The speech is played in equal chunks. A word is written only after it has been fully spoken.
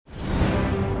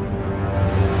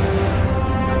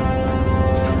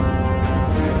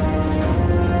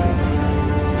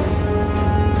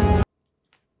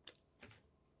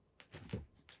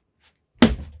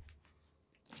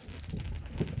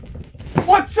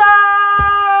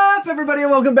everybody,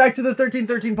 and welcome back to the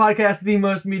 1313 podcast, the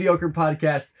most mediocre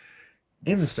podcast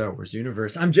in the Star Wars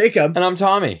universe. I'm Jacob. And I'm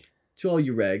Tommy. To all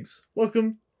you regs,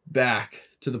 welcome back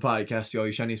to the podcast. To all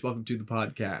you shinies, welcome to the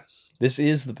podcast. This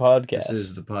is the podcast. This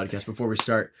is the podcast. Before we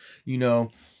start, you know,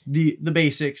 the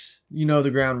basics, you know the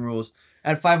ground rules.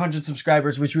 At 500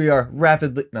 subscribers, which we are we are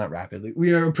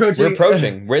approaching. We're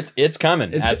approaching. It's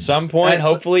coming. At some point,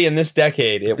 hopefully in this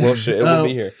decade, it will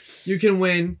be here. You can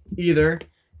win either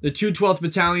the 212th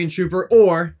Battalion Trooper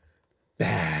or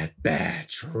Bad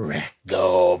Batch Rex.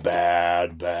 Oh,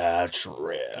 Bad Batch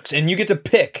Rex. And you get to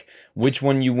pick which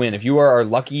one you win. If you are our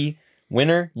lucky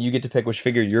winner, you get to pick which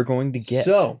figure you're going to get.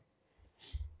 So,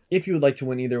 if you would like to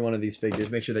win either one of these figures,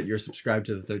 make sure that you're subscribed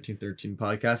to the 1313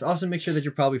 podcast. Also, make sure that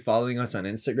you're probably following us on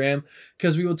Instagram,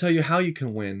 because we will tell you how you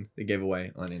can win the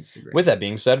giveaway on Instagram. With that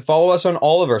being said, follow us on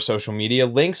all of our social media.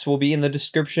 Links will be in the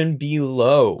description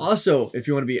below. Also, if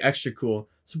you want to be extra cool,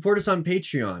 support us on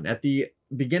Patreon. At the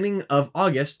beginning of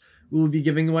August, we will be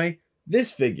giving away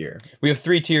this figure. We have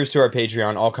 3 tiers to our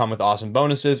Patreon, all come with awesome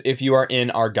bonuses. If you are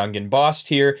in our Gungan Boss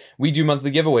tier, we do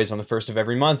monthly giveaways on the first of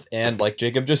every month. And like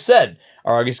Jacob just said,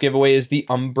 our August giveaway is the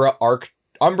Umbra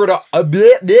Operative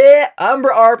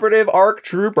Arc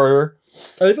Trooper.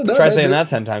 Try saying that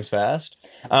 10 times fast.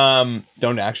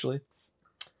 Don't actually.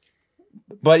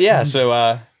 But yeah,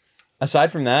 so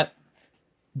aside from that,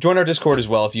 join our Discord as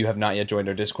well if you have not yet joined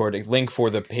our Discord. A link for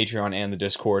the Patreon and the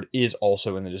Discord is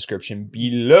also in the description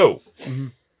below. Mm-hmm.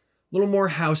 A little more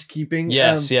housekeeping.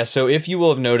 Yes. So if you will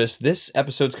have noticed, this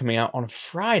episode's coming out on a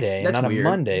Friday, not weird. a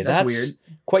Monday. That's weird.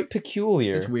 Quite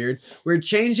peculiar. It's weird. We're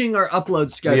changing our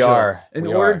upload schedule. We are. In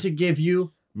order to give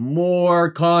you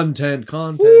more content.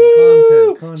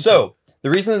 So, the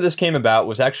reason that this came about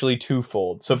was actually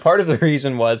twofold. So part of the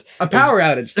reason was a power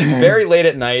outage. Very late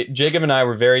at night, Jacob and I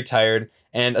were very tired,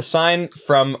 and a sign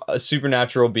from a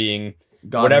supernatural being,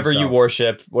 God whatever himself. You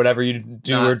worship, whatever you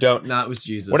do or don't, not with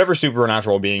Jesus, whatever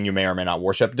supernatural being you may or may not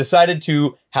worship, decided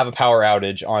to have a power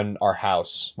outage on our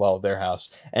house, well, their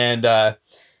house, and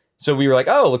so we were like,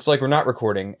 oh, looks like we're not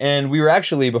recording, and we were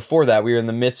actually, before that, we were in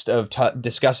the midst of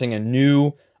discussing a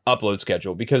new upload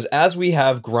schedule, because as we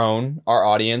have grown our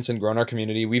audience and grown our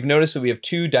community, we've noticed that we have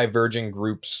 2 diverging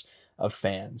groups of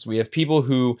fans. We have people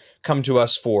who come to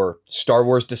us for Star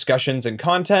Wars discussions and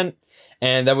content,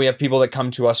 and then we have people that come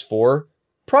to us for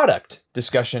product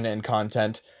discussion and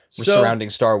content surrounding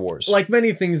Star Wars. Like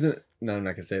many things that... No, I'm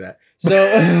not going to say that.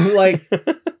 So, like,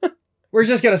 we're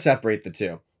just going to separate the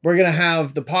two. We're going to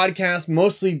have the podcast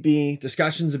mostly be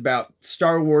discussions about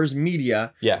Star Wars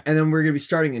media. Yeah. And then we're going to be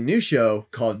starting a new show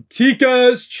called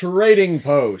Tika's Trading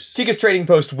Post. Tika's Trading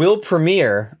Post will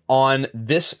premiere on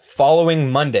this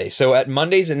following Monday. So at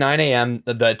Mondays at 9 a.m.,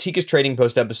 the Tika's Trading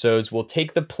Post episodes will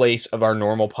take the place of our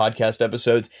normal podcast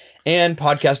episodes. And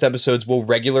podcast episodes will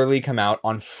regularly come out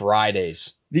on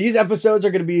Fridays. These episodes are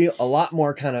going to be a lot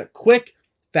more kind of quick,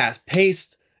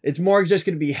 fast-paced. It's more just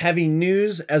going to be heavy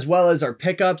news, as well as our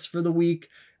pickups for the week.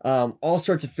 All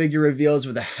sorts of figure reveals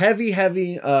with a heavy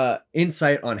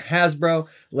insight on Hasbro,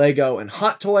 Lego, and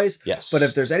Hot Toys. Yes. But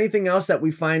if there's anything else that we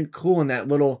find cool in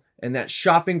that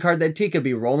shopping cart that Tika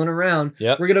be rolling around,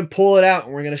 Yep. We're going to pull it out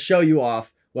and we're going to show you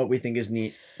off what we think is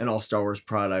neat in all Star Wars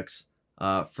products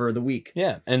for the week.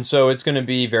 Yeah. And so it's going to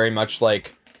be very much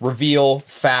like reveal,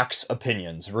 facts,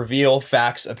 opinions. Reveal,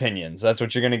 facts, opinions. That's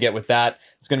what you're going to get with that.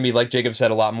 It's going to be, like Jacob said,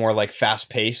 a lot more like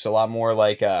fast paced, a lot more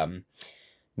like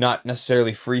not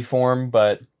necessarily free form,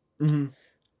 but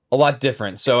a lot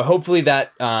different. So hopefully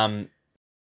that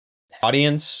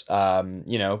audience,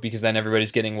 because then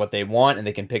everybody's getting what they want and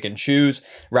they can pick and choose,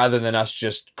 rather than us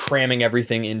just cramming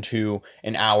everything into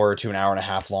an hour to an hour and a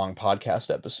half long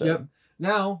podcast episode. Yep.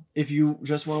 Now, if you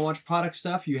just want to watch product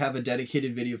stuff, you have a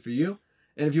dedicated video for you.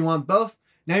 And if you want both,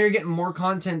 now you're getting more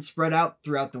content spread out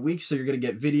throughout the week. So you're going to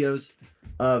get videos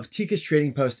of Tika's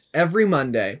Trading Post every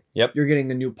Monday. Yep. You're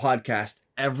getting a new podcast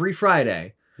every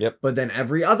Friday. Yep. But then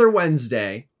every other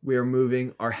Wednesday, we are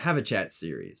moving our Have a Chat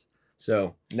series.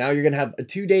 So now you're going to have a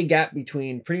 2-day gap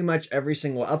between pretty much every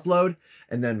single upload.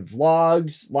 And then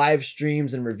vlogs, live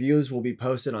streams, and reviews will be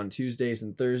posted on Tuesdays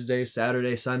and Thursdays,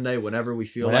 Saturday, Sunday, whenever we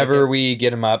feel Whenever like we get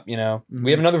them up, We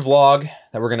have another vlog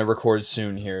that we're going to record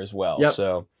soon here as well. Yep.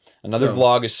 So another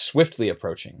vlog is swiftly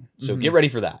approaching. So get ready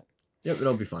for that. Yep,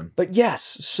 it'll be fun. But yes,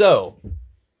 so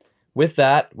with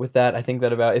that, I think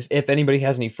that about, if anybody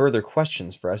has any further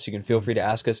questions for us, you can feel free to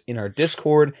ask us in our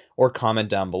Discord or comment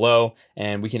down below,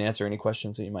 and we can answer any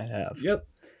questions that you might have. Yep.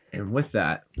 And with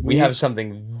that, we have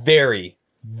something very,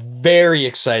 very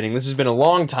exciting. This has been a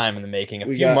long time in the making, a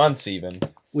few months even.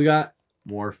 We got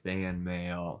more fan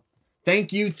mail.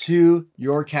 thank you to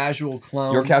Your Casual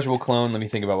Clone. Your Casual Clone. Let me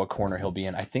think about what corner he'll be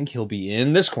in. I think he'll be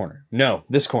in this corner. No,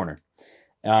 this corner.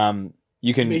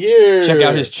 You can check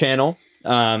out his channel.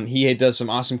 He does some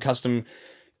awesome custom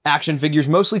action figures,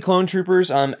 mostly clone troopers,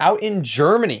 out in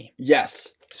Germany. Yes.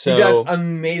 So, he does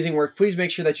amazing work. Please make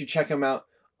sure that you check him out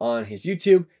on his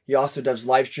YouTube. He also does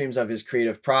live streams of his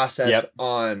creative process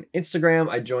on Instagram.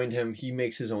 I joined him. He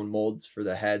makes his own molds for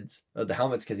the heads of the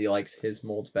helmets because he likes his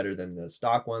molds better than the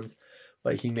stock ones.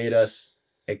 But he made us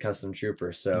a custom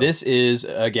trooper. So this is,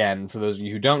 again, for those of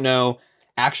you who don't know,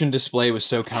 Action Display was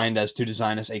so kind as to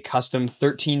design us a custom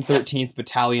 1313th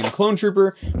Battalion Clone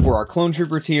Trooper for our Clone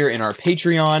Trooper tier in our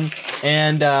Patreon.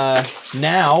 And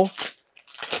now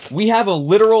we have a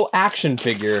literal action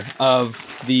figure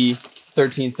of the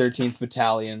 1313th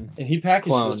Battalion. And he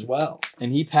packaged clone. this well.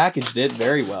 And he packaged it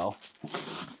very well.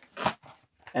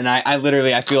 And I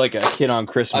literally, I feel like a kid on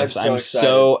Christmas. I'm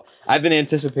so excited. I've been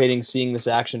anticipating seeing this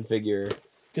action figure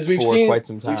because quite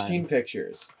some time. We've seen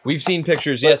pictures. We've seen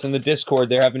pictures, yes. In the Discord,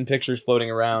 there have been pictures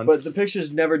floating around. But the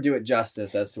pictures never do it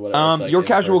justice as to what it looks like. Your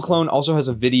Casual Clone also has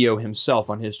a video himself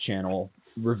on his channel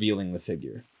revealing the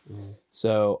figure. Mm-hmm.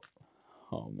 So,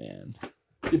 oh man.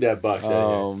 Get that box out of here.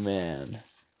 Oh man.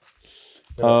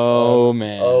 Oh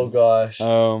man. Oh gosh.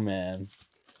 Oh man.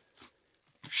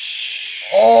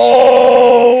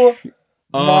 Oh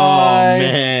my.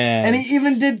 Man. And he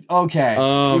even did okay.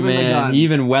 Oh even man. He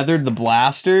even weathered the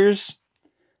blasters.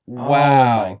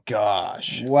 Wow. Oh my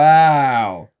gosh.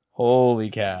 Wow. Holy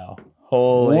cow.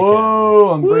 Holy Whoa,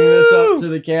 cow. I'm bringing this up to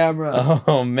the camera.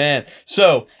 Oh man.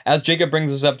 So, as Jacob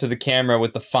brings this up to the camera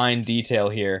with the fine detail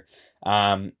here,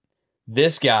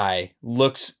 this guy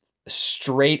looks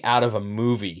straight out of a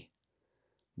movie.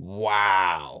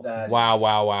 Wow.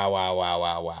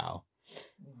 Wow.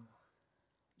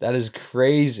 That is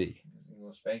crazy. I'm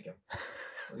gonna spank him.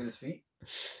 Look at his feet.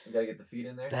 We gotta get the feet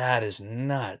in there. That is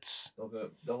nuts.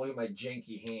 Don't look at my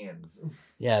janky hands.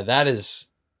 Yeah, that is...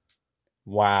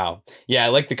 Wow. Yeah, I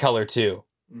like the color too.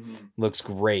 Mm-hmm. Looks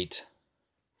great.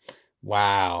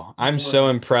 Wow. I'm so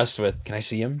impressed with... Can I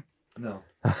see him? No.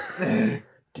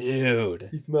 Dude.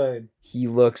 He's mine. He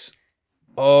looks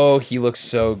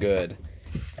so good.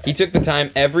 He took the time.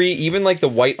 Even like the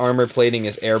white armor plating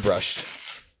is airbrushed.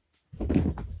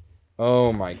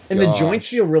 Oh my god. And the joints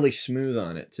feel really smooth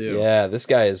on it too. Yeah, this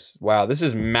guy is... Wow, this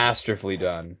is masterfully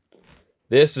done.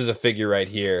 This is a figure right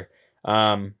here.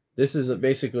 This is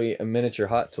basically a miniature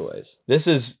Hot Toys. This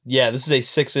is a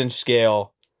 6-inch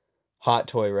scale Hot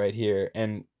Toy right here.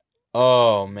 And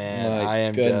oh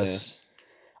man,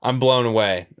 I'm blown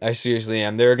away. I seriously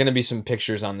am. There are going to be some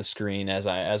pictures on the screen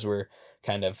as we're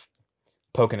kind of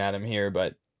poking at him here,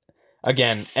 but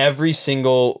again, every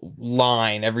single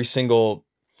line, every single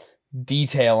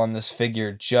detail on this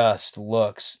figure just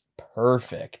looks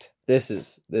perfect. This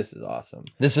is awesome.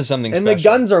 This is something and special. The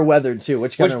guns are weathered too.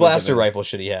 Which blaster rifle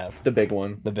should he have? The big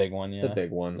one. The big one, yeah. The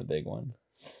big one. The big one.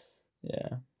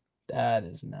 Yeah. That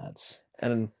is nuts.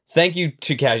 And thank you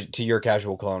to Your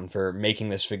Casual Clone for making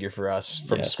this figure for us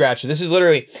from scratch. This is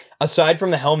literally, aside from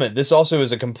the helmet, this also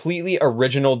is a completely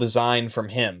original design from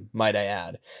him, might I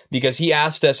add. Because he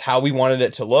asked us how we wanted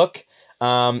it to look,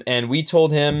 and we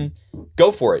told him,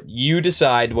 go for it. You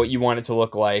decide what you want it to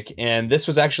look like. And this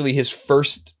was actually his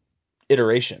first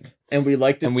iteration. And we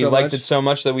liked it it so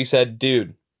much that we said,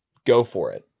 dude, go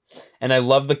for it. And I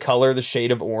love the color, the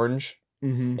shade of orange.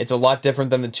 Mm-hmm. It's a lot different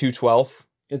than the 212.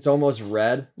 It's almost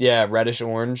red. Yeah, reddish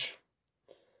orange.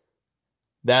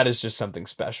 That is just something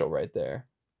special right there.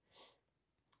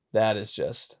 That is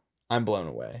just... I'm blown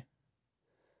away.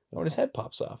 Oh, his head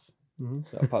pops off.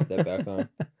 Mm-hmm. I'll pop that back on.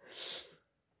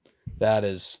 That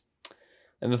is...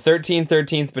 And the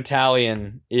 1313th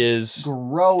Battalion is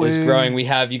growing. We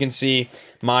have, you can see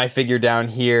my figure down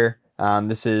here.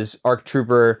 This is ARC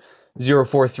Trooper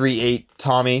 0438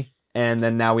 Tommy. And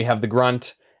then now we have the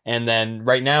Grunt. And then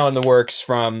right now in the works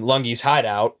from Lungy's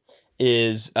Hideout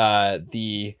is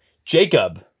the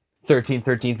Jacob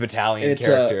 1313th Battalion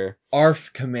character.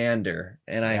 ARF Commander.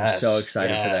 And I'm so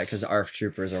excited for that because ARF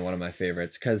Troopers are one of my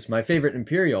favorites. Because my favorite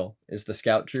Imperial is the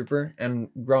Scout Trooper. And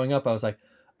growing up, I was like,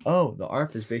 oh, the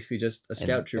ARF is basically just a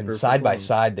Scout Trooper. And side by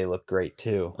side, they look great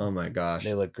too. Oh my gosh.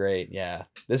 They look great, yeah.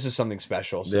 This is something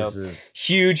special. So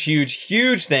huge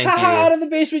thank you. Out of the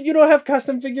basement, you don't have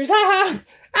custom figures. Ah!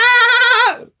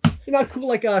 You're not cool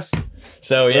like us.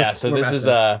 So yeah,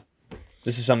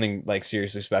 this is something like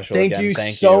seriously special. Thank you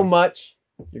so much.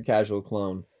 Your Casual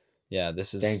Clone. Yeah,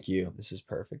 thank you. This is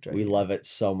perfect we love it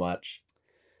so much.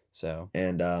 So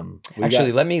and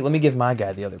actually let me give my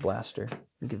guy the other blaster.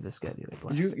 Give this guy the other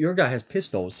blaster. Your guy has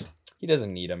pistols. He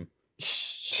doesn't need them.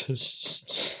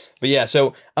 But yeah,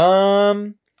 so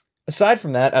aside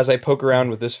from that, as I poke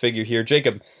around with this figure here,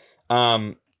 Jacob,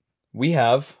 we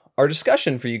have our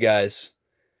discussion for you guys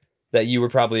that you were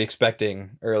probably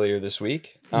expecting earlier this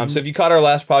week. So if you caught our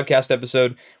last podcast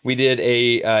episode, we did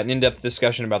an in-depth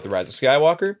discussion about the Rise of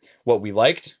Skywalker, what we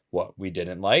liked, what we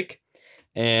didn't like,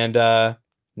 and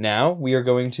now we are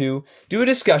going to do a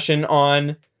discussion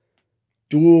on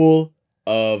Duel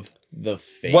of the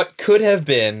Fates. what could have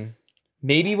been,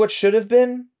 maybe what should have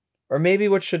been, or maybe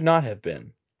what should not have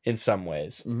been in some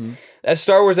ways. As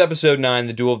Star Wars Episode 9,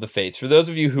 The Duel of the Fates. For those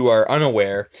of you who are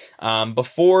unaware,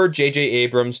 before J.J.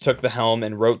 Abrams took the helm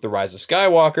and wrote The Rise of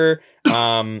Skywalker,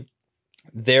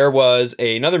 there was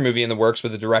another movie in the works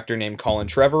with a director named Colin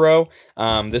Trevorrow.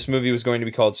 This movie was going to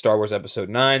be called Star Wars Episode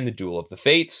 9, The Duel of the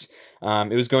Fates.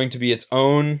 It was going to be its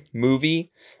own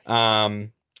movie,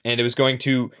 and it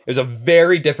was a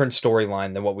very different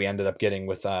storyline than what we ended up getting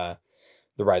with The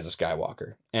Rise of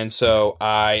Skywalker. And so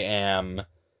I am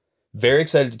very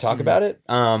excited to talk about it.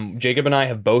 Jacob and I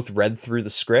have both read through the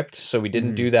script, so we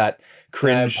didn't do that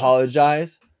cringe. I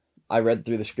apologize. I read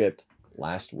through the script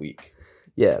last week.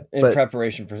 Yeah, in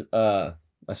preparation for a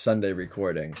Sunday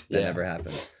recording. That never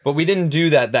happened. But we didn't do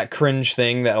that cringe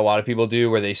thing that a lot of people do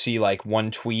where they see like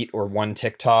one tweet or one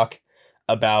TikTok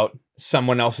about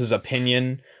someone else's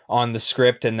opinion on the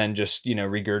script and then just,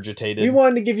 regurgitate it. We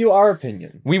wanted to give you our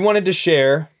opinion. We wanted to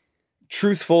share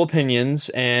truthful opinions,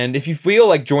 and if you feel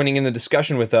like joining in the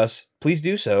discussion with us, please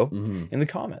do so in the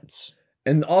comments.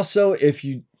 And also, if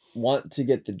you want to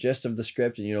get the gist of the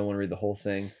script and you don't want to read the whole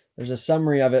thing, there's a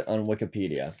summary of it on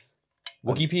Wikipedia.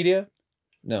 Wikipedia?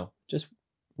 No, just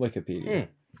Wikipedia.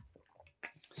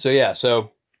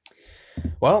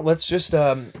 Well, let's just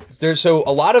so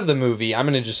a lot of the movie, I'm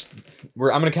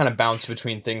gonna kind of bounce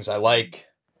between things I like,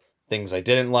 things I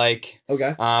didn't like.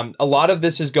 Okay. A lot of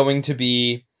this is going to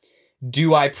be,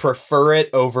 do I prefer it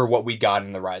over what we got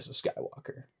in The Rise of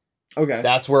Skywalker? Okay.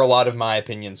 That's where a lot of my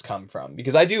opinions come from,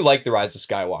 because I do like The Rise of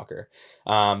Skywalker.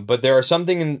 But there are some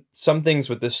things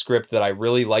with this script that I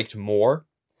really liked more,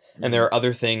 and there are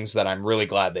other things that I'm really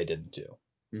glad they didn't do.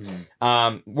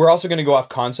 We're also going to go off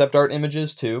concept art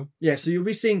images too. Yeah, so you'll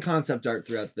be seeing concept art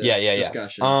throughout this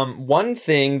discussion. One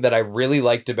thing that I really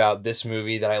liked about this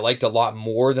movie that I liked a lot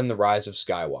more than The Rise of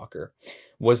Skywalker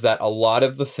was that a lot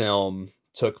of the film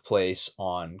took place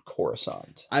on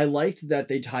Coruscant. I liked that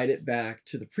they tied it back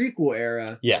to the prequel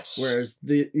era. Yes. Whereas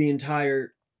the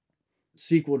entire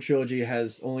sequel trilogy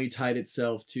has only tied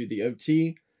itself to the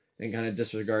OT and kind of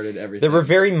disregarded everything. There were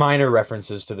very minor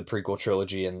references to the prequel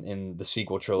trilogy in the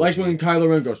sequel trilogy. Like when Kylo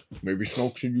Ren goes, maybe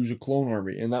Snoke should use a clone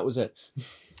army, and that was it.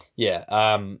 Yeah.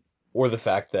 Or the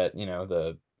fact that,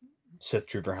 the Sith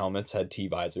Trooper helmets had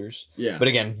T-visors. Yeah. But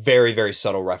again, very, very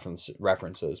subtle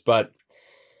references. But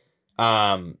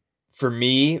for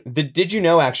me, did you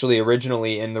know actually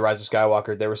originally in The Rise of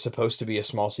Skywalker there was supposed to be a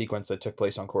small sequence that took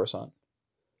place on Coruscant?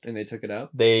 And they took it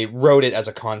out? They wrote it as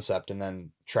a concept and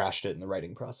then trashed it in the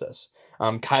writing process.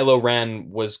 Kylo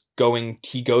Ren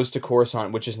he goes to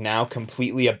Coruscant, which is now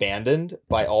completely abandoned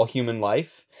by all human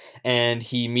life. And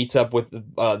he meets up with,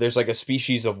 there's like a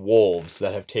species of wolves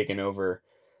that have taken over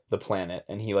the planet,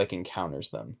 and he like encounters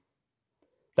them.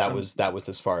 That was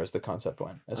as far as the concept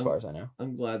went, as far as I know.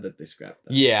 I'm glad that they scrapped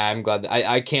that. Yeah, I'm glad that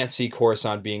I can't see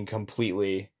Coruscant being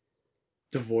completely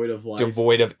devoid of life,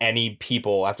 devoid of any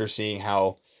people after seeing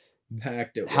how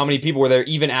packed it was. How many people were there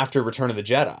even after Return of the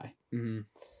Jedi?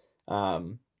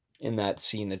 Mm-hmm. In that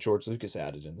scene that George Lucas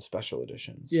added in the special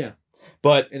editions. Yeah.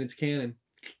 And it's canon.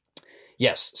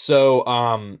 Yes. So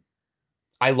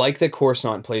I like that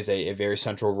Coruscant plays a very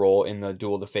central role in the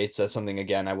Duel of the Fates. That's something,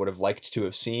 again, I would have liked to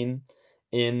have seen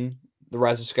in The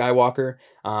Rise of Skywalker,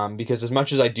 because as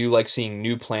much as I do like seeing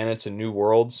new planets and new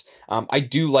worlds, I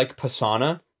do like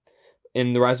Pisana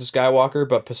in The Rise of Skywalker,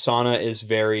 but Pisana is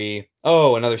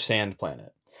another sand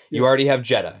planet. Yeah. You already have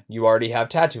Jeddah. You already have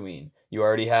Tatooine. You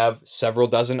already have several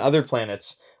dozen other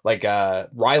planets, like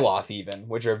Ryloth even,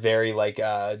 which are very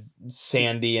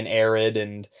sandy and arid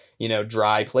and,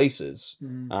 dry places.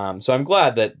 Mm-hmm. So I'm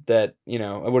glad that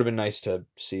it would have been nice to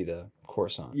see the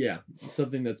Coruscant. Yeah,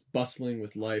 something that's bustling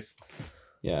with life.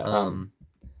 Yeah.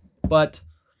 But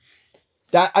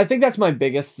that, I think that's my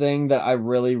biggest thing that I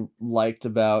really liked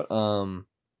about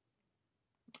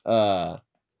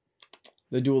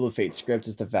the Duel of Fate script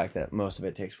is the fact that most of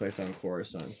it takes place on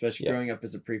Coruscant. Especially growing up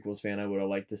as a prequels fan, I would have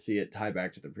liked to see it tie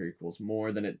back to the prequels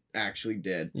more than it actually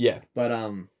did. Yeah. But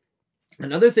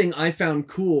another thing I found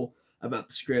cool about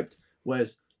the script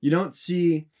was you don't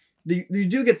see you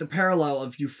do get the parallel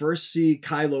of you first see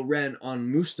Kylo Ren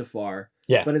on Mustafar.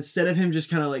 Yeah. But instead of him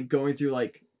just kind of like going through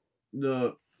like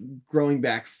the growing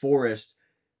back forest,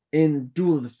 in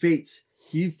Duel of the Fates,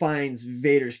 he finds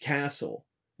Vader's castle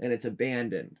and it's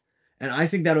abandoned. And I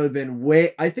think that would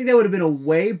have been a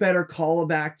way better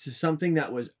callback to something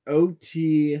that was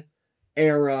OT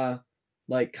era,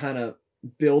 like kind of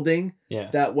building. Yeah.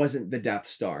 That wasn't the Death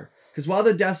Star. Because while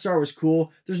the Death Star was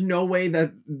cool, there's no way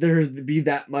that there'd be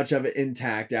that much of it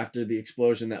intact after the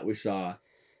explosion that we saw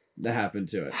that happened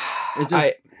to it.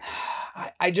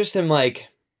 I just am like,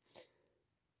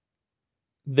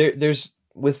 there's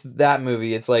with that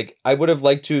movie, it's like I would have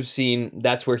liked to have seen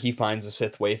that's where he finds the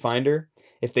Sith Wayfinder.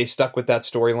 If they stuck with that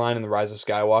storyline in the Rise of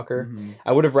Skywalker,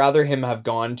 I would have rather him have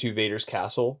gone to Vader's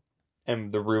castle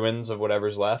and the ruins of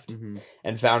whatever's left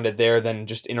and found it there than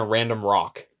just in a random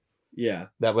rock. Yeah.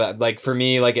 That, like, for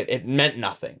me, like, it meant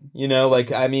nothing, you know?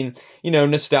 Like, I mean, you know,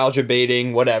 nostalgia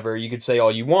baiting, whatever, you could say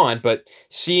all you want, but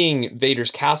seeing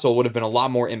Vader's castle would have been a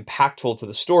lot more impactful to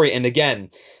the story. And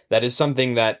again, that is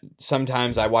something that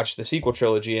sometimes I watch the sequel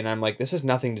trilogy and I'm like, this has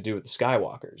nothing to do with the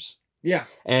Skywalkers. Yeah.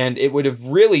 And it would have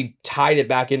really tied it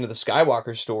back into the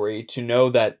Skywalker story to know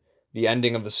that the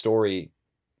ending of the story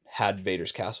had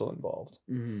Vader's castle involved.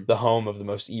 The home of the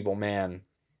most evil man,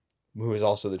 who is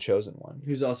also the chosen one.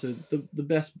 Who's also the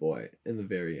best boy in the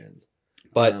very end.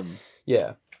 But,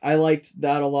 yeah. I liked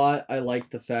that a lot. I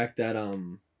liked the fact that,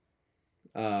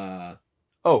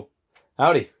 Oh,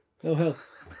 howdy. Oh, hell.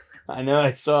 I know,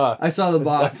 I saw the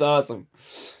box. That's awesome.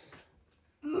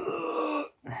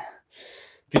 If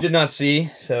you did not see,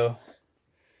 so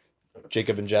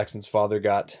Jacob and Jackson's father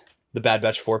got the Bad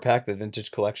Batch 4-pack, the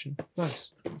vintage collection.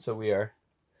 Nice. So we are.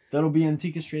 That'll be in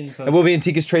Tika's Trading Post. It will be in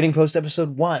Tika's Trading Post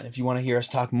episode 1 if you want to hear us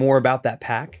talk more about that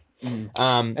pack. Anyway,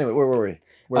 where were we?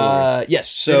 Yes,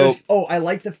 so... I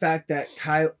like the fact that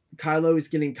Kylo is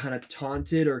getting kind of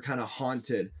taunted or kind of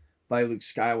haunted by Luke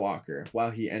Skywalker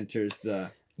while he enters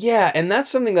the... Yeah, and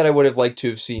that's something that I would have liked to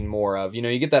have seen more of. You know,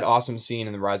 you get that awesome scene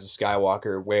in The Rise of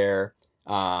Skywalker where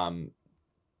Kylo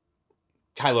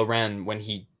Ren, when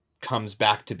he comes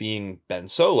back to being Ben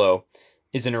Solo,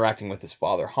 is interacting with his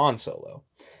father, Han Solo.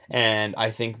 And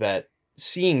I think that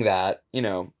seeing that, you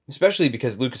know, especially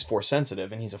because Luke is Force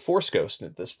sensitive and he's a Force ghost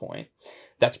at this point,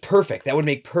 that's perfect. That would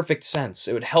make perfect sense.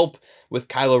 It would help with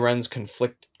Kylo Ren's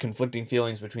conflicting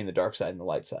feelings between the dark side and the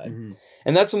light side.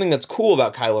 And that's something that's cool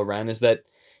about Kylo Ren, is that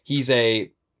he's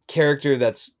a character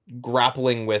that's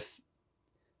grappling with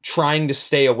trying to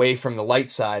stay away from the light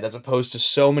side, as opposed to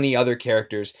so many other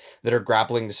characters that are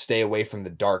grappling to stay away from the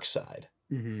dark side.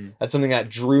 That's something that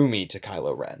drew me to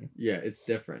Kylo Ren. Yeah, it's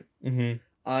different.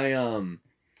 I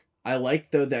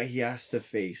like, though, that he has to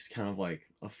face kind of like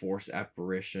a Force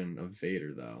apparition of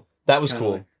Vader, though. That was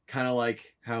cool. Kind of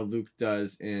like how Luke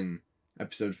does in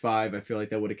Episode 5. I feel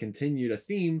like that would have continued a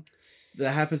theme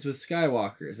that happens with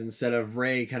Skywalkers, instead of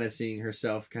Rey kind of seeing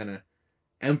herself kind of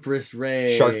Empress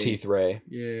Rey. Shark Teeth Rey.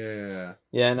 Yeah.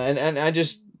 Yeah, and I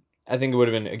think it would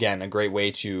have been, again, a great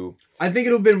way to I think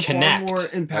it would have been far more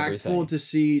impactful everything. to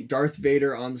see Darth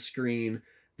Vader on screen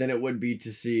than it would be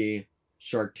to see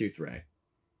Shark Tooth Rey.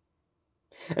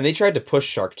 And they tried to push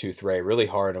Shark Tooth Rey really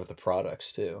hard with the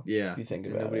products, too. Yeah. If you think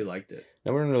about nobody liked it.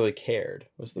 No one really cared,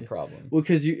 was the problem. Well,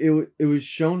 because it was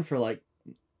shown for like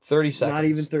 30 seconds. Not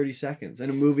even 30 seconds. In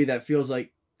a movie that feels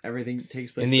like everything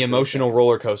takes place in the emotional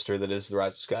roller coaster that is The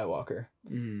Rise of Skywalker.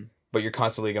 But you're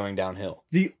constantly going downhill.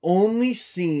 The only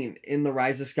scene in The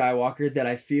Rise of Skywalker that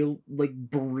I feel like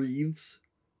breathes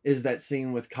is that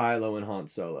scene with Kylo and Han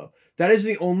Solo. That is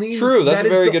the only... True, that's a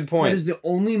very good point. That is the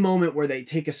only moment where they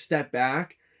take a step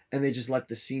back and they just let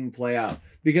the scene play out.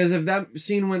 Because if that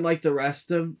scene went like the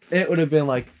rest of it, would have been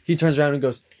like, he turns around and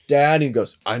goes, Dad, and he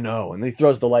goes, I know, and he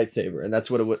throws the lightsaber, and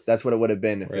that's what it would have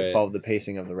been if it followed the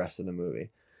pacing of the rest of the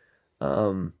movie.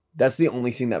 That's the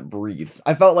only scene that breathes.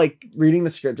 I felt like reading the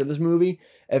script of this movie,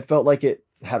 it felt like it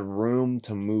had room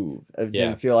to move. It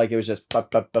didn't feel like it was just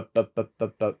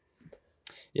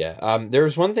Yeah. There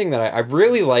was one thing that I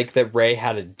really like, that Rey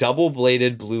had a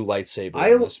double-bladed blue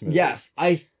lightsaber in this movie. Yes,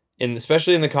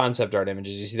 especially in the concept art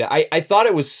images, you see that. I thought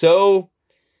it was so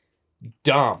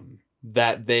dumb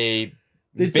that they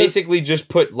basically just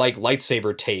put like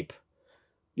lightsaber tape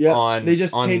on the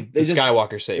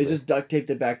Skywalker saber. They just duct taped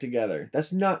it back together.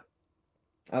 That's not...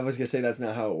 I was going to say that's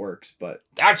not how it works, but...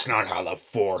 That's not how the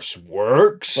Force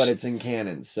works! But it's in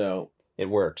canon, so... It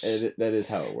works. That is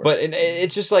how it works. But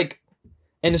it's just like...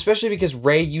 And especially because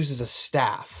Rey uses a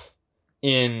staff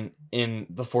in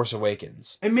The Force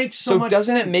Awakens. It makes so much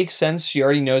doesn't sense. It make sense? She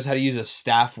already knows how to use a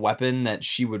staff weapon, that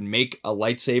she would make a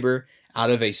lightsaber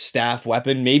out of a staff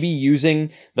weapon, maybe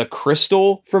using the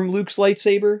crystal from Luke's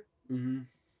lightsaber.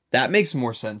 That makes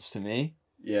more sense to me.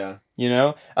 Yeah. You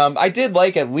know? I did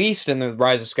like, at least in The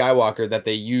Rise of Skywalker, that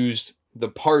they used the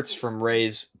parts from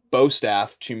Rey's bow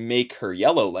staff to make her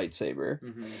yellow lightsaber.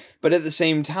 Mm-hmm. But at the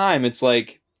same time, it's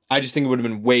like, I just think it would have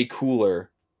been way cooler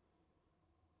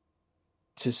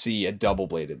to see a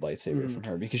double-bladed lightsaber from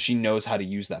her, because she knows how to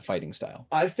use that fighting style.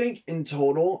 I think in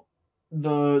total,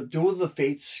 the Duel of the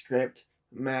Fates script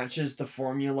matches the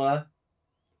formula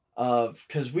of,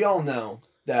 because we all know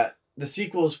that the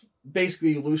sequels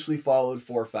basically loosely followed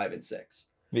 4, 5, and 6.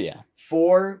 But yeah.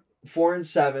 4 and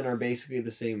 7 are basically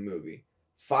the same movie.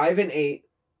 5 and 8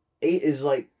 is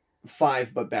like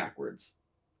 5 but backwards.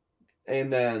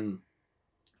 And then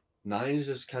 9 is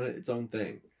just kind of its own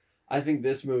thing. I think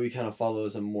this movie kind of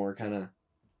follows a more kind of,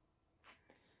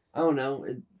 I don't know,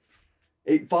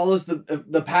 it follows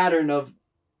the pattern of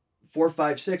 4,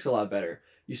 5, 6 a lot better.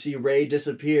 You see Rey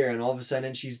disappear, and all of a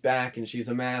sudden she's back, and she's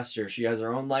a master. She has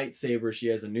her own lightsaber. She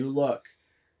has a new look.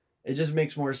 It just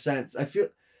makes more sense. I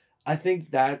think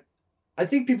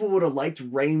people would have liked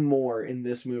Rey more in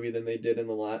this movie than they did in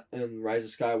Rise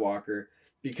of Skywalker,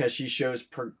 because she shows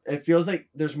it feels like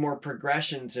there's more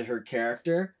progression to her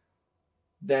character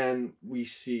than we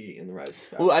see in the Rise of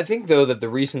Skywalker. Well, I think, though, that the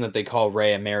reason that they call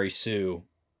Rey a Mary Sue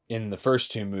in the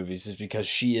first 2 movies is because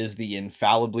she is the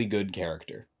infallibly good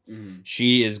character. Mm-hmm.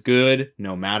 She is good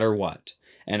no matter what.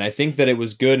 And I think that it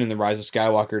was good in the Rise of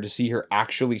Skywalker to see her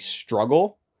actually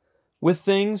struggle with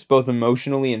things, both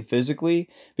emotionally and physically,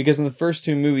 because in the first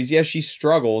 2 movies, yes, she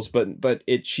struggles, but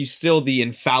she's still the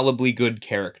infallibly good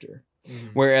character. Mm-hmm.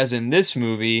 Whereas in this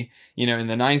movie, in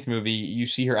the 9th movie, you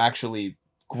see her actually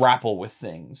grapple with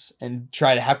things and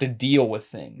try to have to deal with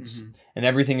things. Mm-hmm. And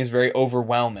everything is very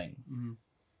overwhelming. Mm-hmm.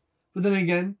 But then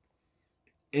again,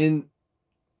 in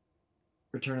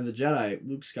Return of the Jedi,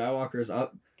 Luke Skywalker is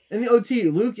up. In the OT,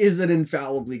 Luke is an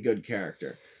infallibly good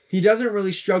character. He doesn't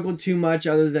really struggle too much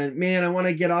other than, man, I want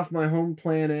to get off my home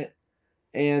planet.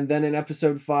 And then in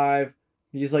episode 5,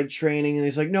 he's like training and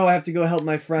he's like, no, I have to go help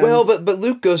my friends. Well, but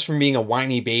Luke goes from being a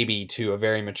whiny baby to a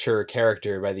very mature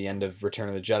character by the end of Return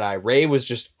of the Jedi. Rey was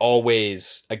just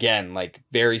always, again, like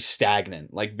very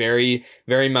stagnant, like very,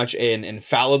 very much an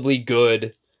infallibly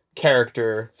good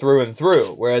character through and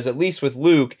through. Whereas at least with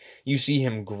Luke, you see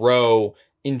him grow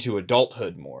into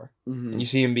adulthood more. Mm-hmm. And you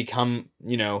see him become,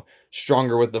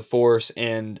 stronger with the Force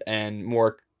and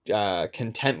more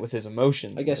content with his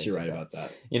emotions. I guess you're right about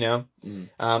that.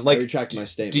 I retract my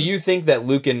statement. Do you think that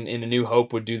Luke in A New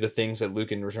Hope would do the things that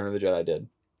Luke in Return of the Jedi did?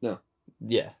 No.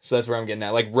 Yeah, so that's where I'm getting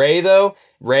at. Like Rey, though,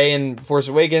 Rey in Force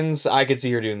Awakens, I could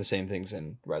see her doing the same things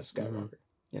in Rise of Skywalker.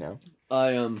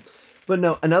 Mm-hmm. But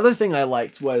no, another thing I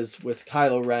liked was with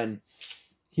Kylo Ren.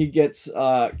 He gets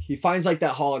he finds like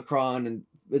that holocron, and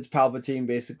it's Palpatine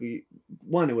basically.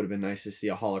 1, it would have been nice to see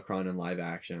a holocron in live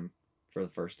action for the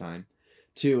first time.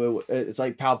 2, it's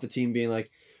like Palpatine being like,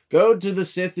 go to the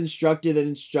Sith instructor that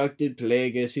instructed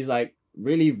Plagueis. He's like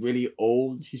really, really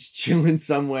old. He's chilling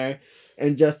somewhere.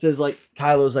 And just as like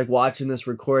Kylo's like watching this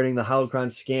recording, the holocron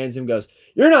scans him, goes,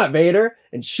 you're not Vader,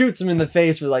 and shoots him in the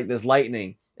face with like this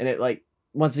lightning. And it like,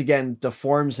 once again,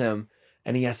 deforms him,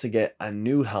 and he has to get a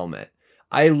new helmet.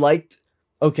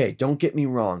 Okay, don't get me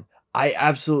wrong. I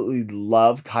absolutely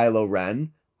love Kylo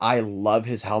Ren. I love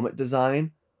his helmet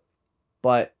design.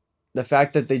 But the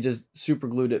fact that they just super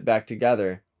glued it back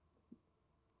together,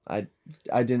 it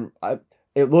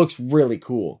looks really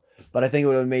cool. But I think it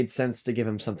would have made sense to give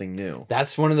him something new.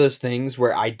 That's one of those things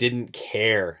where I didn't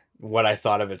care what I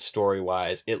thought of it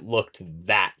story-wise. It looked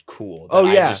that cool.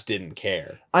 I just didn't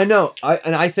care. I know.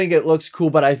 I think it looks cool,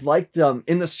 but I liked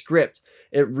in the script,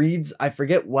 it reads, I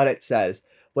forget what it says,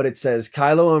 but it says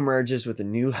Kylo emerges with a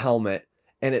new helmet,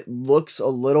 and it looks a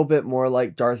little bit more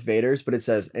like Darth Vader's, but it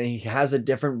says, and he has a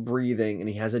different breathing and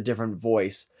he has a different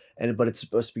voice, but it's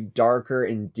supposed to be darker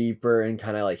and deeper and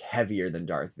kind of like heavier than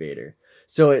Darth Vader.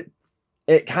 So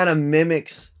it kind of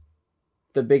mimics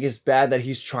the biggest bad that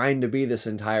he's trying to be this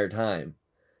entire time.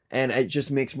 And it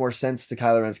just makes more sense to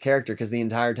Kylo Ren's character, because the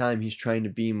entire time he's trying to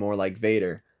be more like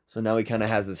Vader. So now he kind of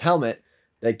has this helmet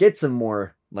that gets him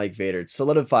more like Vader. It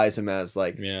solidifies him as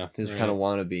like his kind of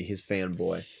wannabe, his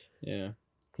fanboy. Yeah.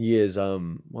 He is,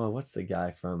 what's the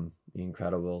guy from The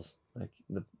Incredibles? Like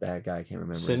the bad guy, I can't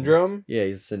remember. Syndrome? Yeah,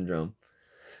 he's Syndrome.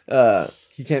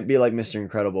 He can't be like Mr.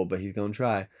 Incredible, but he's gonna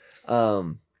try.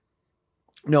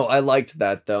 No, I liked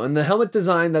that though. And the helmet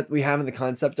design that we have in the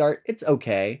concept art, it's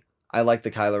okay. I like the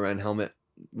Kylo Ren helmet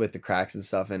with the cracks and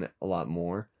stuff in it a lot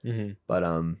more. Mm-hmm. But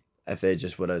if they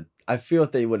just would have, I feel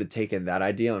if they would have taken that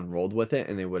idea and rolled with it,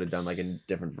 and they would have done like a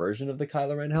different version of the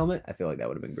Kylo Ren helmet, I feel like that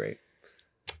would have been great.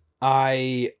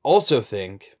 I also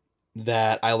think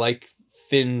that I like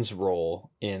Finn's role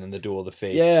in the Duel of the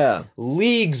Fates Yeah.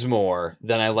 leagues more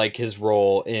than I like his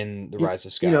role in the Rise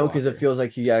of Skywalker. You know, because it feels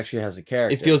like he actually has a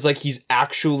character. It feels like he's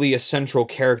actually a central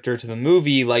character to the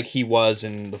movie, like he was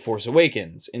in The Force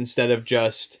Awakens, instead of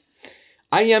just,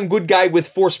 I am good guy with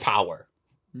force power.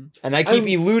 And I keep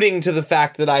alluding to the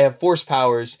fact that I have force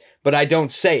powers, but I don't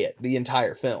say it the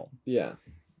entire film. Yeah.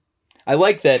 I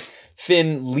like that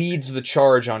Finn leads the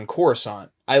charge on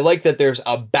Coruscant. I like that there's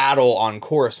a battle on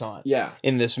Coruscant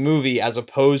in this movie, as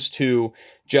opposed to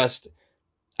just,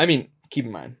 I mean, keep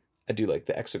in mind, I do like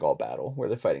the Exegol battle where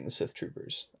they're fighting the Sith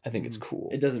troopers. I think it's cool.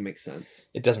 It doesn't make sense.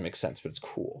 It doesn't make sense, but it's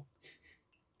cool.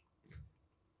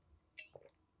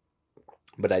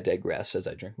 But I digress as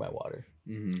I drink my water.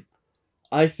 Mm-hmm.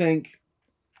 I think,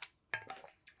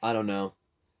 I don't know,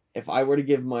 if I were to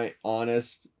give my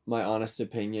honest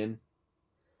opinion,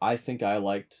 I think I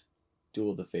liked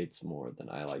Duel of the Fates more than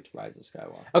I liked Rise of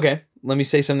Skywalker. Okay, let me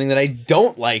say something that I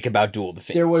don't like about Duel of the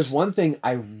Fates. There was one thing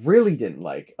I really didn't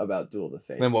like about Duel of the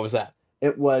Fates. And what was that?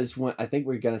 It was when, I think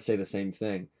we're going to say the same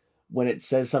thing, when it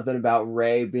says something about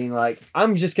Rey being like,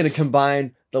 I'm just going to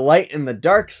combine the light and the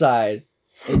dark side.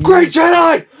 Great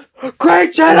Jedi!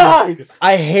 Great Jedi!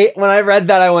 I hate, when I read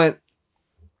that, I went,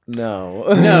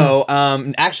 no. No,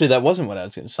 actually, that wasn't what I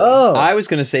was going to say. Oh. I was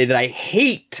going to say that I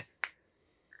hate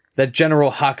that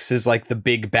General Hux is like the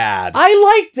big bad.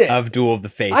 I liked it. Of Duel of the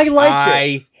Fates.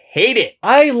 I hate it.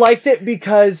 I liked it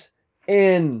because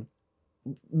in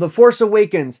The Force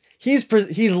Awakens, he's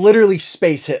literally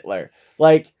Space Hitler.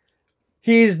 Like,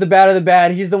 he's the bad of the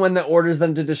bad. He's the one that orders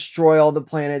them to destroy all the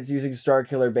planets using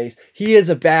Starkiller Base. He is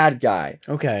a bad guy.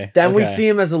 Okay. Then we see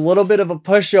him as a little bit of a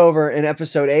pushover in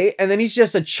Episode 8, and then he's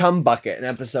just a chum bucket in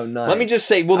Episode 9. Let me just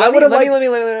say, well, let me.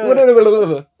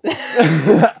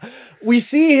 We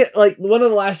see, like, one of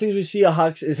the last things we see of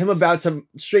Hux is him about to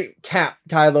straight cap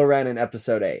Kylo Ren in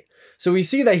Episode 8. So we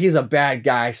see that he's a bad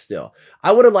guy still.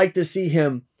 I would have liked to see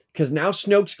him, because now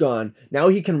Snoke's gone, now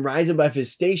he can rise above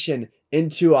his station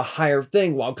into a higher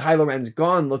thing. While Kylo Ren's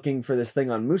gone looking for this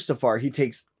thing on Mustafar, he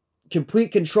takes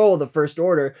complete control of the First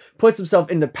Order, puts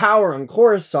himself into power on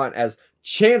Coruscant as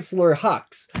Chancellor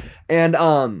Hux. And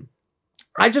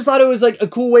I just thought it was like a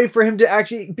cool way for him to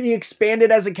actually be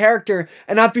expanded as a character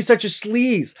and not be such a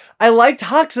sleaze. I liked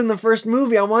Hux in the first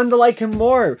movie. I wanted to like him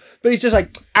more. But he's just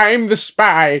like, I'm the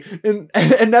spy. In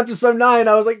Episode 9,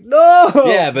 I was like, no!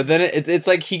 Yeah, but then it's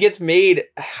like he gets made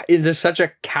into such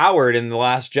a coward in The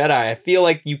Last Jedi. I feel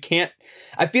like you can't...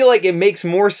 I feel like it makes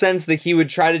more sense that he would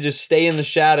try to just stay in the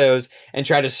shadows and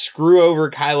try to screw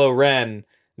over Kylo Ren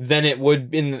than it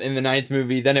would in the ninth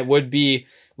movie, than it would be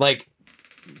like...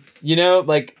 You know,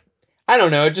 like, I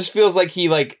don't know. It just feels like he,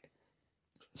 like,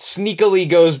 sneakily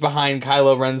goes behind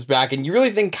Kylo Ren's back. And you really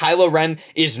think Kylo Ren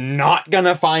is not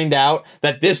gonna find out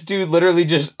that this dude literally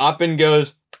just up and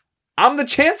goes, I'm the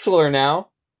Chancellor now.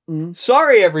 Mm-hmm.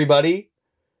 Sorry, everybody.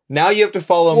 Now you have to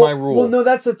follow my rule. Well, no,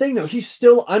 that's the thing, though. He's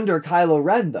still under Kylo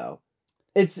Ren, though.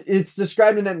 It's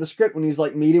described in the script when he's,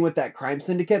 like, meeting with that crime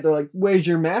syndicate. They're like, where's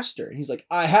your master? And he's like,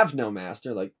 I have no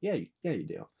master. Like, yeah, you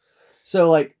do. So,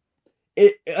 like,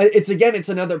 it's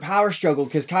another power struggle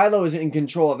because Kylo is in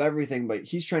control of everything, but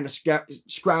he's trying to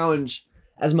scrounge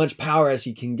as much power as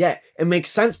he can get. It makes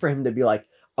sense for him to be like,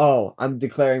 oh, I'm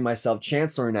declaring myself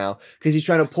Chancellor now, because he's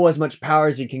trying to pull as much power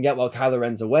as he can get while Kylo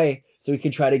Ren's away, so he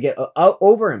can try to get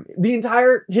over him.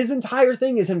 His entire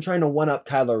thing is him trying to one up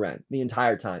Kylo Ren the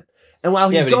entire time. And while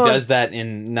he's gone, he does that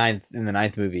in the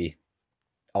ninth movie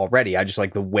already. I just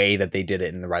like the way that they did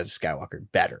it in the Rise of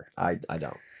Skywalker better. I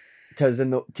don't. Because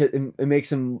it makes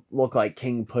him look like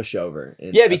King Pushover.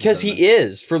 Yeah, because he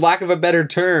is, for lack of a better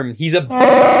term, he's a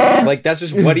like that's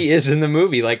just what he is in the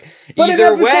movie. Like, but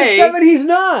either in way, 7 he's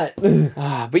not.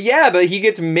 but he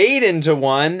gets made into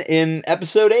one in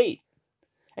Episode 8,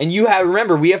 and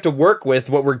remember we have to work with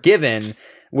what we're given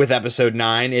with Episode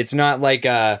 9. It's not like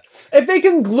if they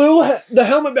can glue the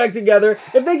helmet back together,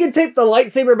 if they can tape the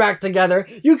lightsaber back together,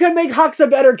 you can make Hux a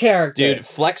better character. Dude,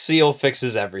 Flex Seal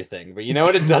fixes everything, but you know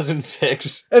what it doesn't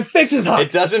fix? It fixes Hux.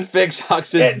 It doesn't fix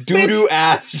Hux's doo-doo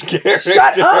ass character.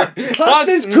 Shut up! Hux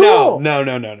is cool! No.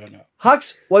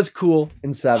 Hux was cool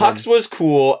in 7. Hux was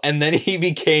cool, and then he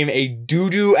became a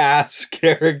doo-doo ass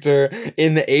character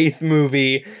in the 8th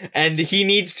movie, and he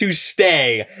needs to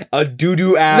stay a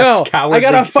doo-doo ass coward. I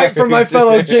gotta fight for my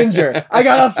fellow Ginger. I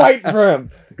gotta fight for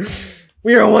him.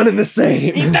 We are one and the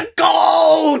same. He's the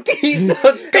GOAT! He's the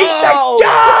GOAT!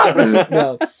 He's the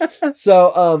GOAT! No.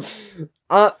 So,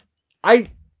 I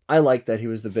like that he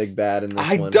was the big bad in this one.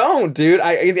 I don't, dude.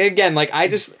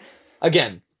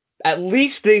 at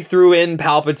least they threw in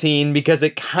Palpatine because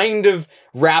it kind of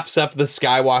wraps up the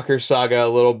Skywalker saga a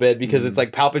little bit because it's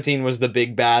like Palpatine was the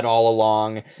big bad all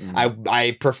along.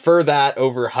 I prefer that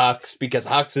over Hux because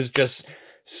Hux is just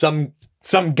some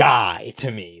guy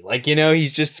to me. Like, you know,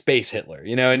 he's just Space Hitler,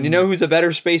 you know, and you know who's a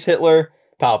better Space Hitler?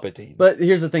 Palpatine. But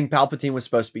here's the thing, Palpatine was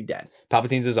supposed to be dead.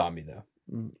 Palpatine's a zombie though.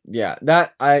 Yeah,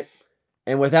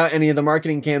 and without any of the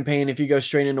marketing campaign, if you go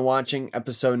straight into watching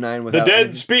episode 9 without the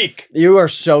dead speak. You are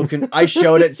so I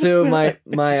showed it to my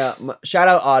shout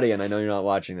out Audion. I know you're not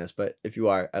watching this, but if you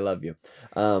are, I love you.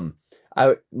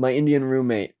 My Indian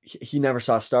roommate, he never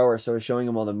saw Star Wars, so I was showing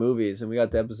him all the movies, and we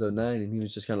got to episode 9, and he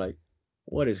was just kind of like,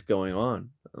 "What is going on?"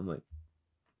 I'm like,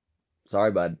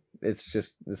 "Sorry, bud. It's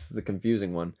just this is the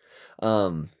confusing one."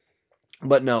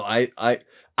 But no,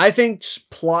 I think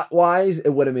plot wise, it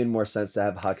would have made more sense to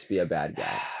have Hux be a bad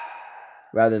guy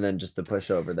rather than just the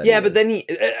pushover. That but then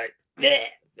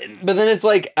but then it's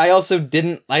like I also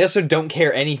don't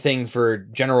care anything for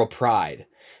General Pride.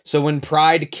 So when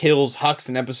Pride kills Hux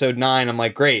in episode 9, I'm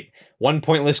like, great, one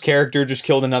pointless character just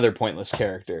killed another pointless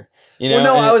character. You know?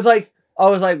 Well, no, I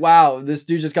was like, wow, this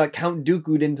dude just got Count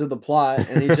Dooku'd into the plot,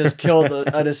 and he just killed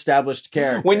an established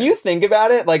character. When you think about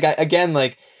it, like again,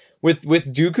 like with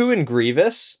Dooku and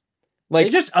Grievous, like they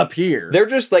just appear. They're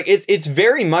just like it's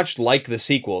very much like the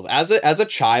sequels. As a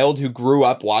child who grew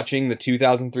up watching the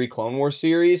 2003 Clone Wars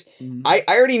series, I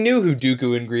already knew who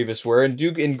Dooku and Grievous were,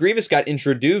 and Grievous got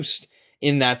introduced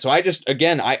in that. So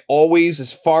I always,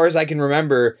 as far as I can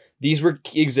remember, these were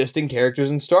existing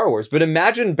characters in Star Wars. But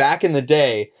imagine back in the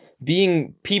day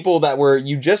being people that were,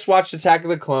 you just watched Attack of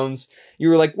the Clones, you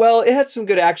were like, well, it had some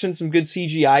good action, some good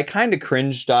CGI, kind of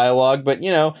cringe dialogue, but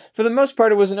you know, for the most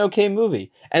part, it was an okay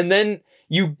movie. And then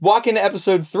you walk into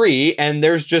episode 3 and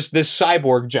there's just this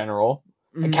cyborg general.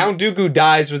 Count Dooku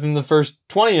dies within the first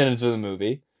 20 minutes of the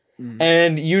movie.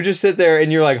 And you just sit there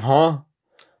and you're like, huh?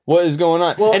 What is going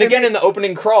on? Well, and again, in the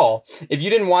opening crawl, if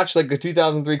you didn't watch like the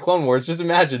 2003 Clone Wars, just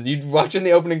imagine you'd watch in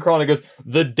the opening crawl and it goes,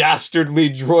 the dastardly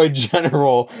droid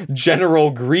General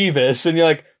Grievous. And you're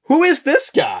like, who is this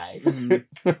guy?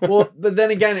 Well, but then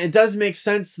again, it does make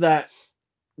sense that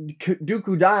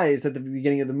Dooku dies at the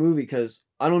beginning of the movie because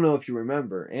I don't know if you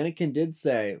remember, Anakin did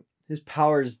say his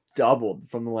powers doubled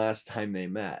from the last time they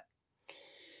met.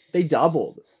 They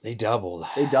doubled. Yeah,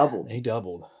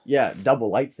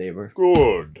 double lightsaber.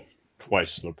 Good.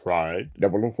 Twice the pride.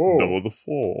 Double the fall. Double the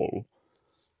fall.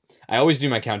 I always do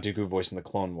my Count Dooku voice in the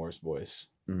Clone Wars voice.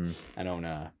 I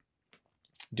don't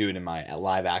do it in my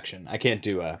live action. I can't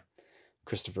do a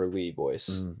Christopher Lee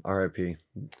voice. R.I.P.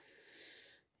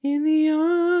 In the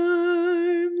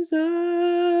arms of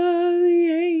the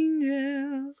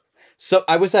angels. So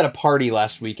I was at a party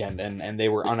last weekend and they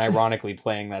were unironically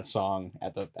playing that song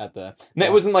at the no,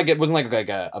 it wasn't like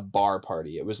a bar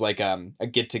party. It was like a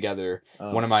get together.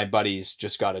 One of my buddies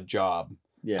just got a job.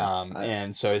 Yeah.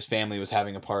 And so his family was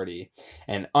having a party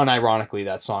and unironically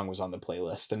that song was on the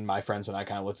playlist and my friends and I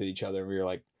kind of looked at each other and we were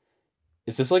like,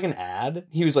 is this like an ad?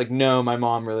 He was like, no, my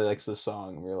mom really likes this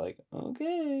song. And we were like,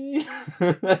 okay.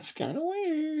 That's kind of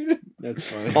weird.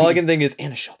 That's funny. All I can think is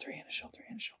Anna Shelter.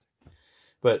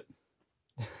 But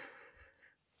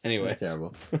anyway, that's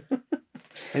terrible.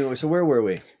 Anyway, so where were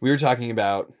we? We were talking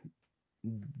about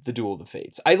the Duel of the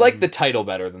Fates. I like the title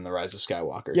better than the Rise of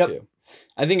Skywalker too.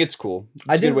 I think it's cool.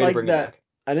 It's a good way to bring it back.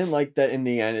 I didn't like that in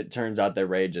the end it turns out that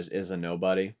Rey just is a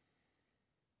nobody.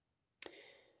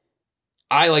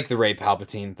 I like the Rey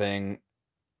Palpatine thing.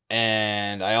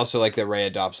 And I also like that Rey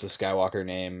adopts the Skywalker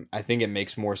name. I think it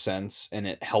makes more sense and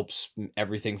it helps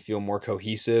everything feel more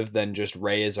cohesive than just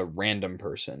Rey is a random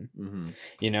person.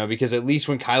 You know, because at least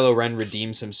when Kylo Ren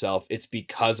redeems himself, it's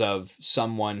because of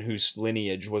someone whose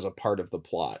lineage was a part of the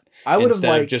plot.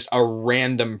 Instead of just a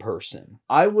random person.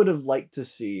 I would have liked to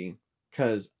see,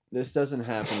 because this doesn't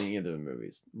happen in either of the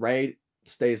movies. Rey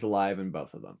stays alive in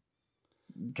both of them.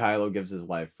 Kylo gives his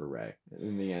life for Rey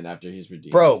in the end after he's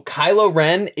redeemed. Bro, Kylo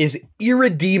Ren is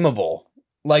irredeemable.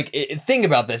 Like, think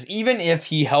about this. Even if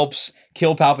he helps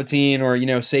kill Palpatine or, you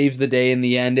know, saves the day in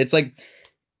the end, it's like,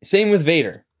 same with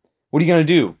Vader. What are you going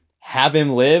to do? Have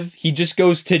him live? He just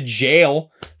goes to jail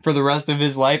for the rest of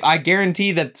his life. I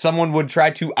guarantee that someone would try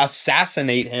to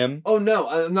assassinate him. Oh, no.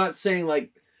 I'm not saying,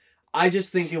 like, I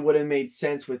just think it would have made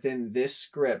sense within this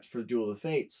script for Duel of the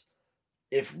Fates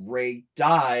if Rey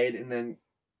died and then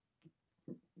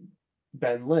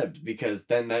Ben lived, because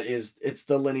then it's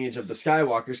the lineage of the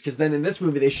Skywalkers, because then in this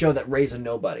movie they show that Rey's a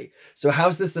nobody. So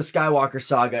how's this the Skywalker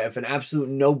saga if an absolute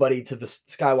nobody to the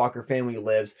Skywalker family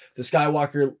lives, the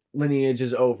Skywalker lineage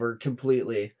is over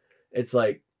completely? It's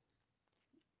like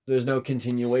there's no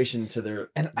continuation to their.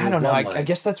 And their I don't know. I bloodline.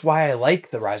 guess that's why I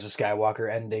like the Rise of Skywalker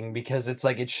ending, because it's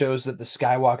like it shows that the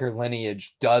Skywalker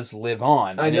lineage does live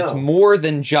on, I and it's know. more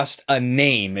than just a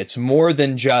name. It's more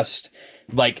than just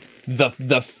like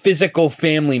the physical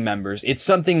family members. It's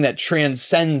something that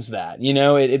transcends that. You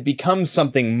know, it becomes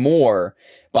something more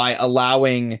by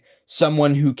allowing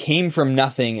someone who came from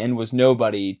nothing and was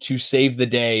nobody to save the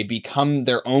day, become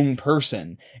their own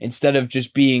person instead of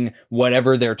just being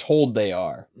whatever they're told they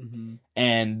are. Mm-hmm.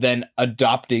 And then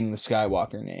adopting the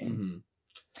Skywalker name. Mm-hmm.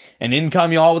 And in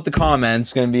come y'all with the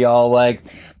comments, gonna be all like,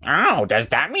 "Oh, does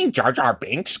that mean Jar Jar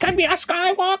Binks can be a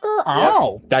Skywalker?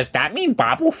 Oh, does that mean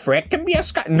Babu Frick can be a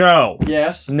Sky?" No,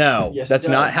 Yes. no, Yes, it that's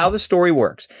not does. how the story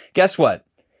works. Guess what?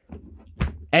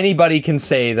 Anybody can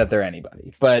say that they're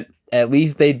anybody, but at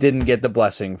least they didn't get the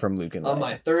blessing from Luke and Leia. On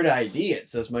my third ID, it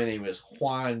says my name is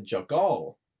Juan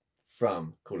Jagal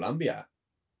from Colombia.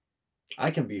 I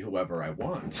can be whoever I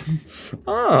want.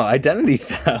 Oh, identity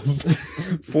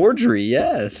theft, forgery.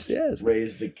 Yes, yes.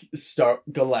 Raise the star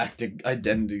galactic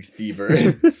identity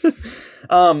thiever.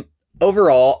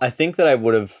 Overall, I think that I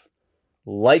would have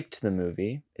liked the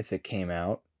movie if it came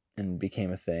out and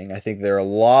became a thing. I think there are a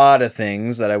lot of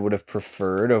things that I would have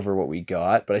preferred over what we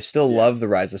got, but I still love The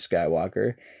Rise of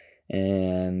Skywalker.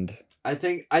 And I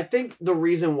think the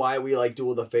reason why we like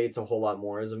Duel of the Fates a whole lot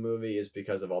more as a movie is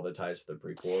because of all the ties to the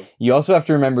prequels. you also have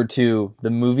to remember, too, the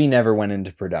movie never went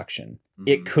into production.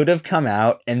 It Mhm. could have come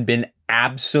out and been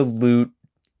absolute,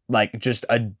 like, just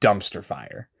a dumpster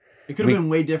fire. It could have been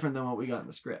way different than what we got in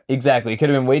the script. Exactly. It could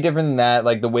have been way different than that.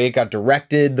 Like the way it got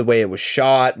directed, the way it was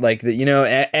shot, like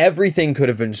the, everything could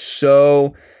have been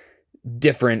so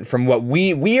different from what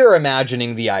we are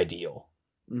imagining the ideal.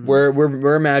 Mhm.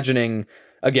 We're imagining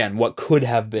again what could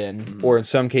have been, Mhm. or in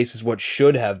some cases what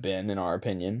should have been, in our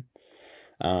opinion.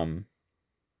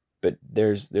 But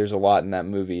there's a lot in that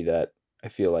movie that I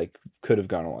feel like could have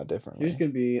gone a lot differently.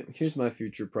 Here's my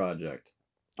future project.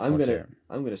 Let's hear it.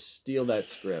 I'm gonna steal that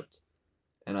script,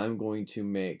 and I'm going to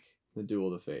make the Duel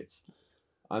of the Fates.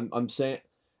 I'm saying,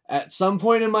 at some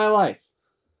point in my life,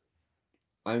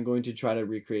 I'm going to try to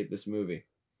recreate this movie.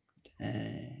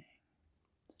 Dang.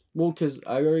 Well, because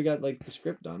I already got like the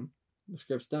script done. The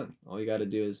script's done. All you got to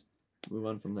do is move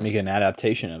on from there. Make an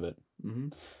adaptation of it. Mm-hmm.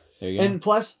 There you go. And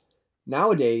plus,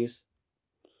 nowadays,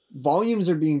 volumes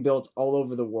are being built all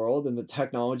over the world, and the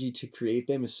technology to create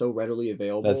them is so readily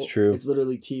available. That's true. It's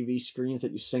literally TV screens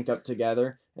that you sync up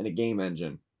together and a game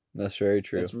engine. That's very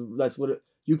true. That's literally.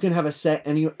 You can have a set.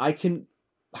 I can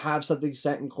have something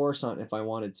set in Coruscant if I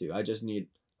wanted to. I just need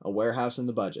a warehouse and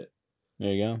the budget.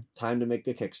 There you go. Time to make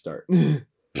the Kickstart.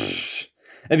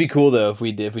 That'd be cool though if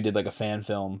we did like a fan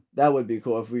film. That would be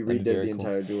cool if we That'd be redid very the cool.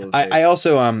 entire Duel of I Fates.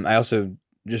 also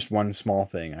just one small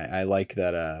thing. I like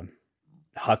that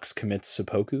Hux commits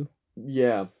seppuku.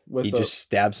 Yeah, He just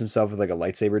stabs himself with like a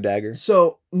lightsaber dagger.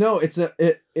 So no,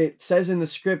 it says in the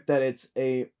script that it's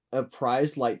a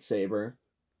prized lightsaber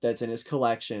that's in his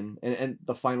collection, and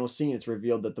the final scene it's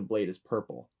revealed that the blade is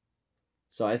purple.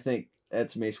 So I think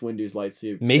that's Mace Windu's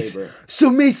lightsaber. So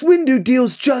Mace Windu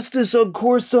deals justice on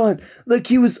Coruscant like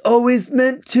he was always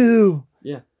meant to.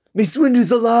 Yeah. Mace Windu's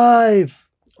alive.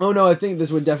 Oh no, I think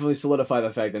this would definitely solidify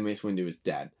the fact that Mace Windu is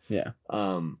dead. Yeah.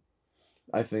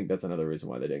 I think that's another reason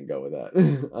why they didn't go with that.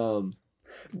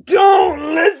 Don't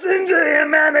listen to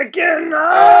him, Anakin.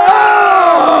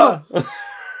 Ah!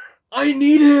 I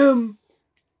need him.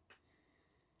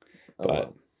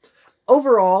 But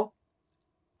overall,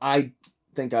 I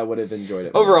think I would have enjoyed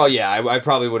it. overall, yeah, I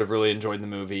probably would have really enjoyed the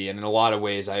movie, and in a lot of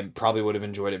ways, I probably would have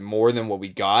enjoyed it more than what we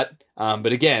got.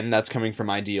 But again, that's coming from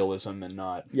idealism and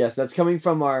not. Yes, that's coming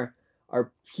from our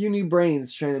puny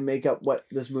brains trying to make up what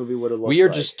this movie would have looked like. We are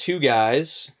just two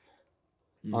guys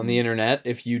on Mhm. the internet.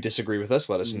 If you disagree with us,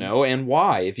 let us Mhm. know and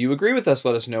why. If you agree with us,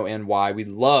 let us know and why. We'd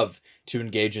love to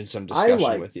engage in some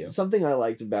discussion with you. Something I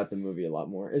liked about the movie a lot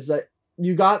more is that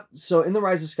you got, so in the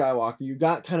Rise of Skywalker, you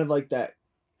got kind of like that,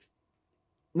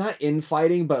 not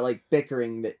infighting, but like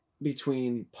bickering that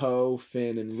between Poe,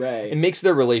 Finn, and Rey. It makes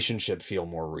their relationship feel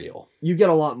more real. You get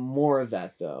a lot more of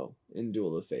that though in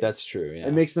Duel of the Fates. That's true, yeah.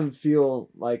 It makes them feel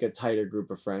like a tighter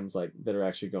group of friends, like that are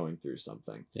actually going through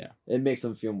something. Yeah. It makes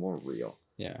them feel more real.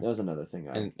 Yeah. That was another thing.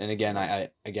 And again,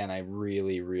 I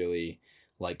really, really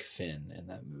like Finn in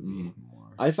that movie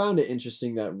more. I found it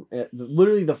interesting that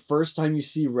literally the first time you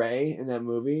see Rey in that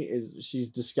movie is she's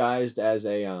disguised as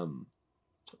a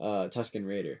Tusken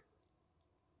Raider.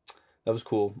 That was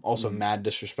cool. Also, Mhm. mad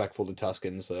disrespectful to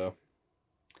Tuscans, though.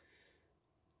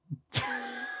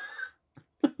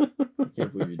 I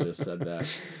can't believe you just said that.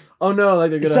 Oh no,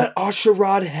 like they're gonna.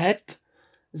 Asherad Het?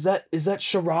 Is that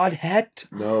Sherrod Het?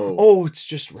 No. Oh, it's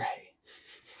just Rey.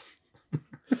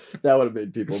 That would have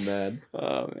made people mad.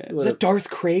 Oh man. Is that Darth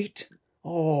Crate?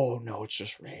 Oh no, it's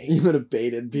just Rey. You would have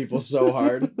baited people so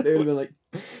hard. They would have been like...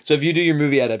 So if you do your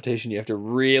movie adaptation, you have to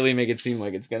really make it seem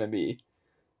like it's gonna be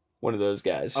one of those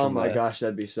guys. Oh my gosh,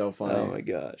 that'd be so funny. Oh my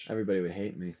gosh. Everybody would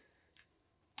hate me.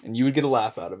 And you would get a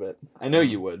laugh out of it. I know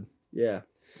you would. Yeah.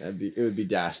 It would be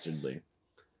dastardly.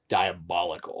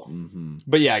 Diabolical. Mm-hmm.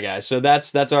 But yeah, guys, so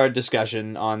that's our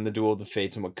discussion on the Duel of the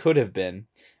Fates and what could have been.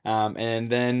 And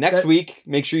then next week,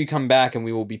 make sure you come back and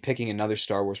we will be picking another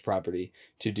Star Wars property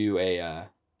to do a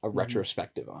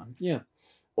retrospective on. Yeah.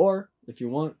 Or, if you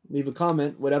want, leave a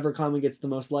comment. Whatever comment gets the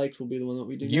most likes will be the one that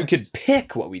we do You next. could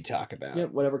pick what we talk about. Yeah,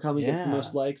 whatever comment gets the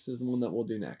most likes is the one that we'll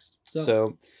do next.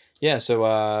 So Jacob.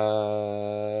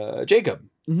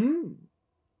 Mm-hmm.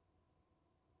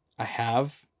 I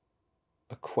have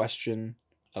a question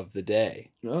of the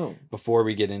day Oh. before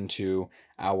we get into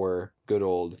our good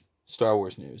old Star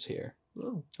Wars news here.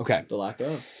 Oh. Okay. The lack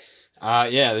of.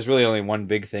 Yeah, there's really only one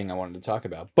big thing I wanted to talk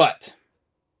about. But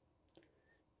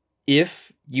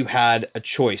if you had a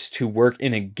choice to work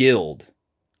in a guild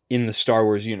in the Star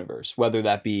Wars universe, whether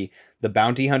that be the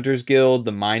Bounty Hunters Guild,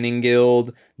 the Mining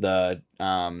Guild, the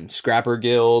Scrapper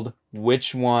Guild,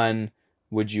 which one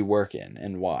would you work in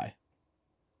and why?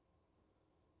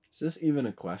 Is this even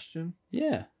a question?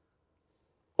 Yeah.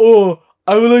 Oh,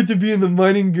 I would like to be in the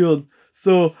mining guild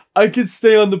so I could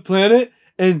stay on the planet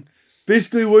and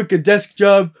basically work a desk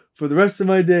job for the rest of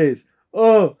my days.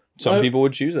 Oh, Some people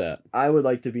would choose that. I would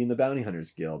like to be in the Bounty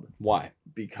Hunters Guild Why?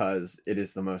 because it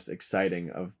is the most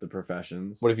exciting of the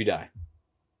professions. What if you die?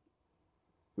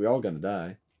 We're all gonna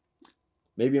die.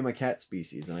 Maybe I'm a cat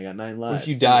species and I got 9 lives. What if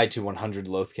you die to 100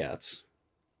 Loth Cats?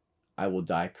 I will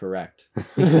die correct.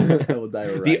 I will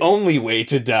die right. The only way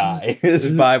to die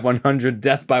is by 100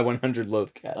 death by 100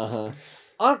 Loth Cats.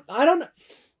 I don't.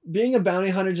 Being a bounty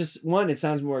hunter, just one, it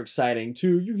sounds more exciting.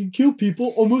 Two, you can kill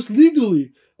people almost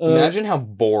legally. Imagine how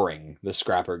boring the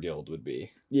Scrapper Guild would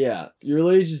be. Yeah, you're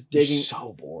literally just digging.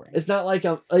 So boring. It's not like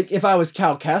if I was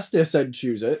Cal Kestis, I'd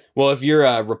choose it. Well, if you're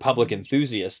a Republic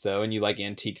enthusiast though, and you like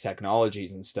antique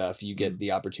technologies and stuff, you get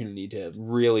the opportunity to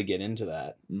really get into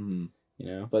that. Mm-hmm. You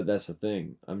know. But that's the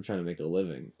thing. I'm trying to make a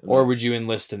living. Or would you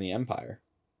enlist in the Empire?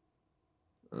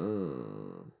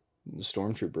 The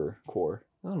Stormtrooper Corps.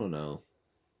 I don't know.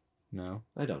 No.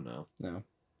 I don't know. No.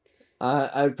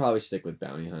 I'd probably stick with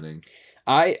bounty hunting.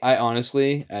 I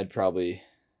honestly, I'd probably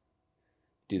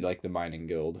do like the Mining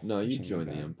Guild. No, you'd join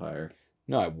the Empire.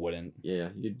 No, I wouldn't. Yeah,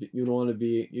 you'd want to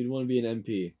be an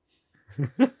MP.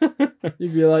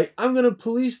 You'd be like, I'm gonna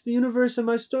police the universe in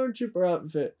my stormtrooper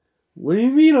outfit. What do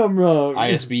you mean I'm wrong?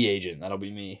 ISB agent. That'll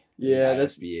be me. Yeah,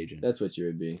 ISB agent. That's what you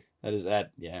would be. That is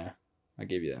that. Yeah, I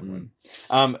gave you that one.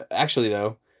 Actually,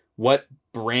 though, what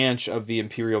branch of the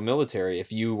Imperial military,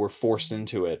 if you were forced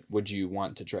into it, would you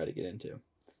want to try to get into?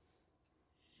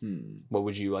 What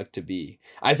would you like to be?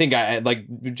 I think I like,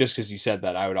 just because you said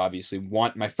that, I would obviously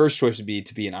want, my first choice would be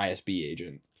to be an ISB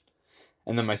agent,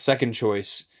 and then my second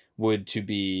choice would to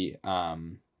be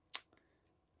probably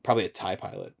a TIE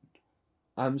pilot.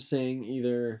 I'm saying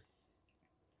either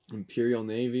Imperial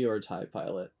Navy or TIE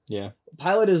pilot. Yeah.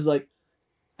 Pilot is like,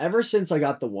 ever since I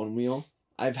got the one wheel,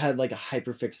 I've had like a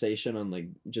hyperfixation on like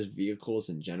just vehicles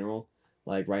in general.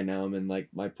 Like right now I'm in like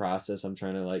my process. I'm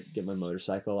trying to like get my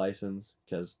motorcycle license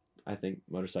because I think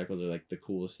motorcycles are like the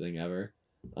coolest thing ever.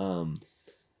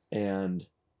 And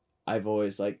I've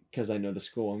always like, because I know the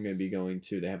school I'm going to be going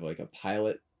to, they have like a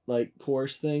pilot like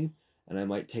course thing, and I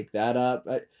might take that up.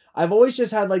 I've always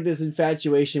just had like this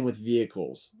infatuation with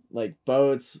vehicles, like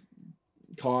boats,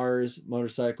 cars,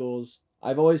 motorcycles.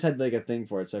 I've always had like a thing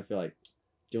for it, so I feel like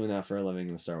doing that for a living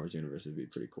in the Star Wars universe would be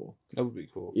pretty cool. That would be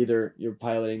cool. Either you're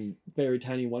piloting a very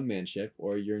tiny one-man ship,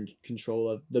 or you're in control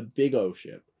of the big O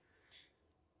ship.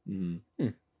 I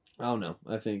don't know.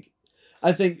 I think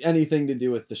anything to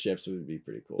do with the ships would be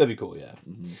pretty cool. That'd be cool, yeah.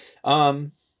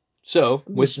 So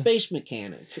with space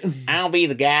mechanic, I'll be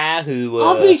the guy who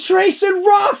I'll be Trace and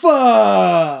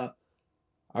Rafa.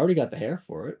 I already got the hair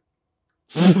for it.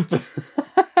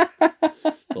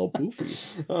 It's all poofy.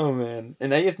 Oh man! And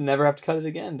now you never have to cut it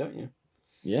again, don't you?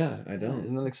 Yeah, I don't.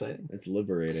 Isn't that exciting? It's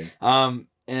liberating. And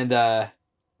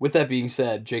with that being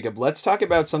said, Jacob, let's talk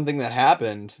about something that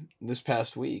happened this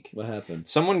past week. What happened?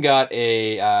 Someone got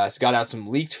out some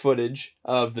leaked footage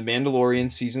of the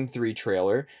Mandalorian Season 3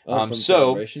 trailer. From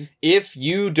so Celebration? if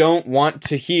you don't want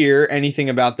to hear anything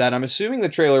about that, I'm assuming the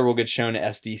trailer will get shown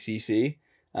at SDCC.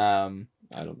 I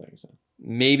don't think so.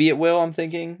 Maybe it will, I'm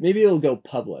thinking. Maybe it'll go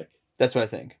public. That's what I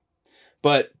think.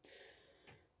 But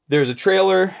There's a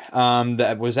trailer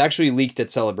that was actually leaked at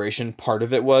Celebration. Part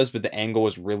of it was, but the angle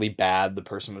was really bad. The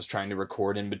person was trying to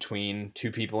record in between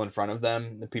two people in front of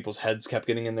them. The people's heads kept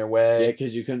getting in their way. Yeah,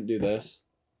 because you couldn't do this.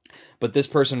 But this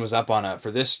person was up on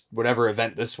for this, whatever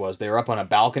event this was, they were up on a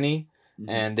balcony,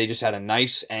 and they just had a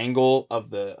nice angle of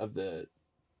the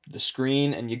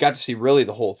screen, and you got to see really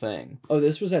the whole thing. Oh,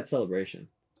 this was at Celebration.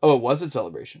 Oh, it was at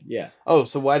Celebration? Yeah. Oh,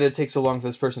 so why did it take so long for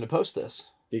this person to post this?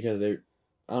 Because they're,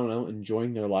 I don't know,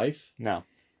 enjoying their life. No.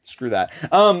 Screw that.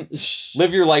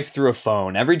 Live your life through a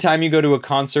phone. Every time you go to a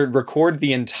concert, record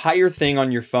the entire thing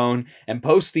on your phone and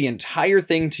post the entire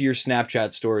thing to your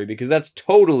Snapchat story, because that's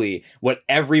totally what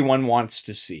everyone wants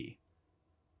to see.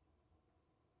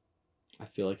 I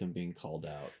feel like I'm being called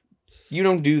out. You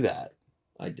don't do that.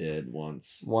 I did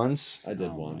once. Once? I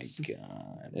did once. Oh my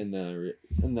god. And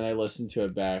then I listened to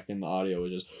it back, and the audio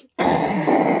was just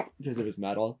because it was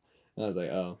metal. And I was like,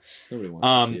 oh, nobody wants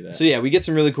to see that. So yeah, we get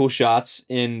some really cool shots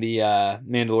in the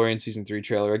Mandalorian Season 3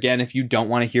 trailer. Again, if you don't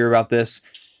want to hear about this,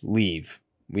 leave.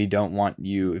 We don't want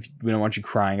you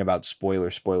crying about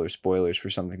spoilers for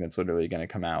something that's literally going to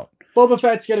come out. Boba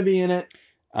Fett's going to be in it.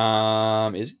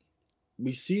 Is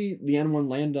we see the N1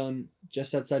 land on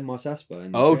just outside Mos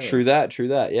Espa. Oh, trailer. True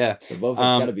that, yeah. So Boba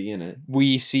Fett's got to be in it.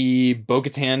 We see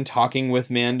Bo-Katan talking with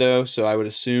Mando, so I would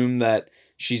assume that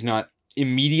she's not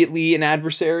immediately an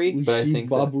adversary, but I think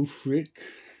Babu Frick.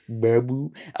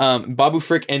 Babu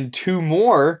Frick and two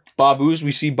more Babus.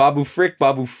 We see Babu Frick,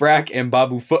 Babu Frack, and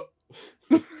Babu Foot.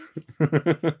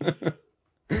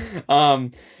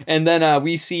 And then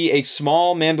we see a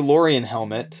small Mandalorian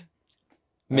helmet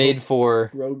made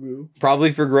for Grogu.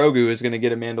 Probably for Grogu is going to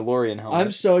get a Mandalorian helmet.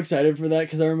 I'm so excited for that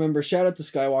because I remember, shout out to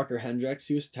Skywalker Hendrix.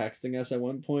 He was texting us at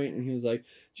one point and he was like,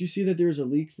 "Did you see that there was a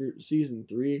leak for season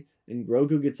 3? And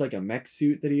Grogu gets like a mech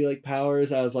suit that he like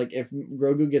powers." I was like, if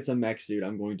Grogu gets a mech suit,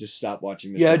 I'm going to stop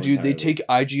watching this. Yeah, show dude, entirely. they take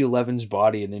IG-11's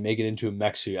body and they make it into a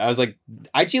mech suit. I was like,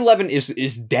 IG-11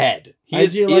 is dead. He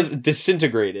is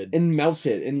disintegrated and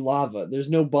melted in lava. There's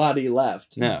no body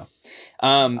left. No.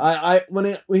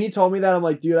 When he told me that, I'm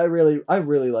like, dude, I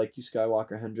really like you,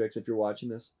 Skywalker Hendrix. If you're watching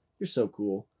this, you're so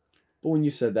cool. But when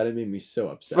you said that, it made me so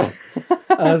upset.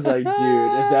 I was like, dude,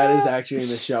 if that is actually in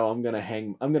the show, I'm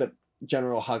gonna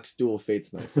General Hux dual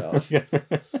fates myself. What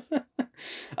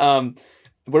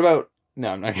about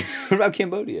I'm not. What about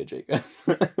Cambodia, Jacob?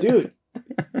 Dude,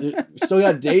 still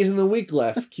got days in the week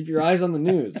left. Keep your eyes on the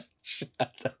news. Shut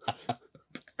up.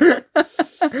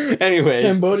 Anyways,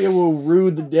 Cambodia will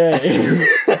rue the day.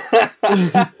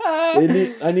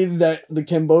 I needed the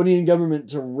Cambodian government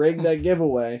to rig that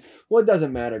giveaway. Well, it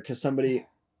doesn't matter because somebody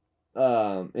in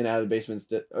Out of the Basement.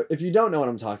 If you don't know what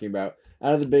I'm talking about,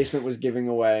 Out of the Basement was giving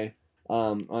away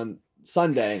on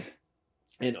Sunday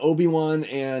an Obi-Wan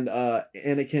and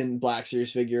Anakin Black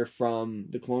Series figure from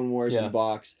the Clone Wars in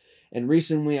box. And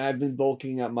recently I've been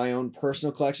bulking up my own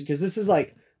personal collection because this is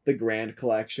like the grand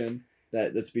collection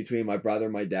that's between my brother,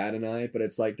 my dad, and I. But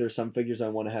it's like there's some figures I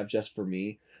want to have just for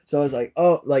me. So I was like,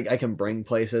 oh, like I can bring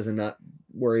places and not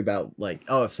worry about like,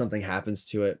 oh, if something happens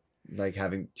to it, like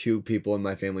having two people in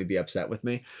my family be upset with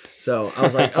me. So I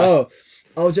was like, oh,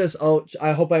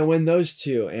 I hope I win those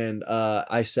two. And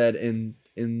I said in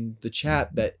the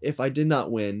chat that if I did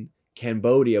not win,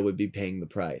 Cambodia would be paying the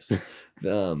price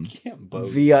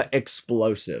via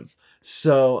explosive.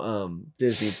 So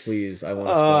Disney, please, I want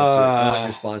to sponsor. I want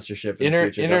your sponsorship in the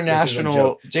future.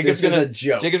 International. This is a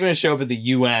joke. Jacob's gonna show up at the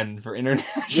UN for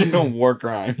international war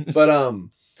crimes. But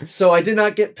so I did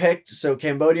not get picked. So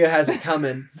Cambodia has it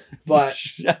coming. But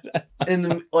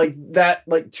and like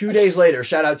 2 days later,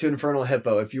 shout out to Infernal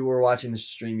Hippo. If you were watching the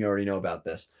stream, you already know about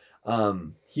this.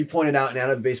 He pointed out in Out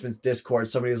of the Basement's Discord,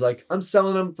 somebody was like, "I'm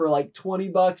selling them for like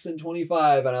 $20 and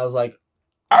 $25," and I was like,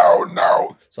 "Oh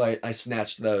no!" So I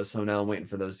snatched those. So now I'm waiting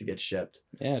for those to get shipped.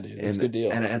 Yeah, dude, that's a good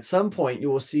deal. And at some point,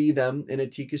 you will see them in a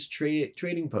Tika's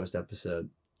trading post episode.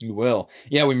 You will.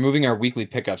 Yeah, we're moving our weekly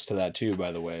pickups to that too,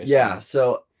 by the way. Yeah,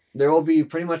 so there will be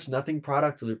pretty much nothing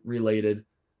product related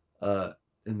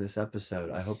in this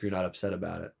episode. I hope you're not upset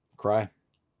about it. Cry.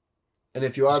 And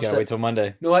if you are upset, gotta wait till Monday.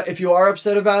 You know what? If you are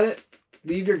upset about it,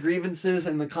 leave your grievances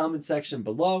in the comment section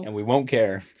below. And we won't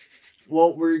care.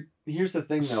 Well, here's the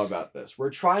thing though about this. We're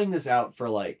trying this out for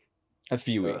like a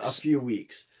few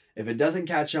weeks. If it doesn't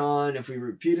catch on, if we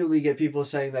repeatedly get people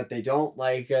saying that they don't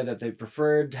like it, that they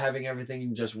preferred having everything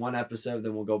in just one episode,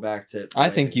 then we'll go back to I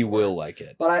think you will like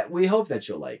it. But we hope that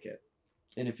you'll like it.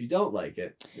 And if you don't like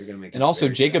it, you're going to make us And also,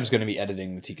 very Jacob's sad. going to be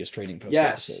editing the Tika's Trading Post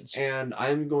Yes, episodes. and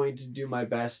I'm going to do my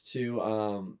best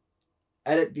to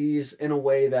edit these in a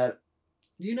way that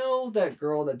You know that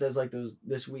girl that does like those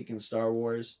This Week in Star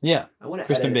Wars? Yeah. I want to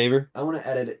Kristen Baver. I want to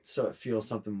edit it so it feels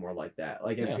something more like that.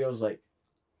 Like it feels like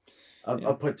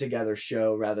a put together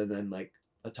show rather than like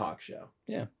a talk show.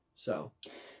 Yeah. So,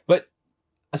 but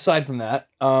aside from that,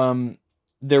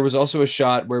 there was also a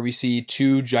shot where we see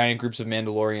two giant groups of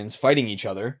Mandalorians fighting each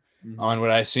other on what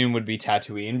I assume would be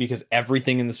Tatooine, because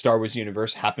everything in the Star Wars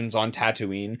universe happens on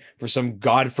Tatooine for some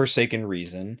godforsaken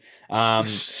reason. And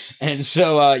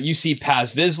so you see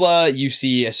Paz Vizsla, you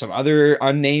see some other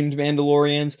unnamed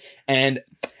Mandalorians, and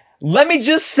let me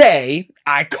just say,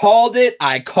 I called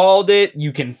it.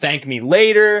 You can thank me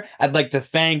later. I'd like to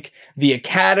thank the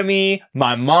Academy,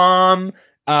 my mom.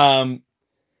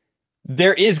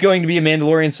 There is going to be a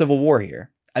Mandalorian Civil War here.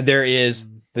 There is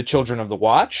the Children of the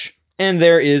Watch, and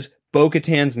there is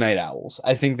Bo-Katan's Night Owls.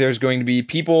 I think there's going to be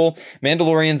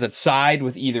Mandalorians that side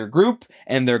with either group,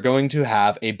 and they're going to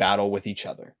have a battle with each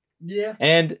other. Yeah.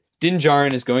 And Din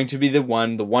Djarin is going to be the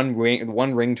one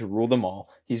ring to rule them all.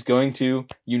 He's going to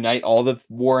unite all the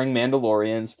warring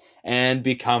Mandalorians and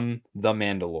become the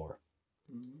Mandalore.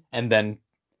 And then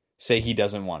say he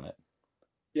doesn't want it.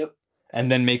 Yep. And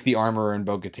then make the Armorer and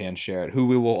Bo-Katan share it, who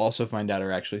we will also find out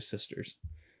are actually sisters.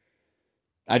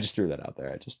 I just threw that out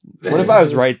there. What if I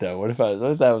was right though? What if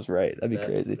that was right? That'd be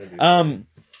crazy. Yes. Long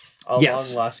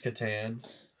lost Katan.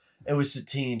 It was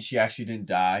Satine. She actually didn't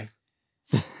die.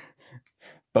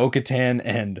 Bo-Katan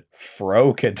and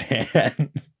Fro-Katan.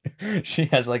 She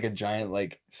has like a giant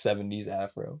like 70s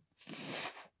afro.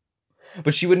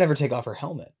 But she would never take off her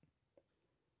helmet.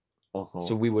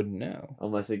 So we wouldn't know.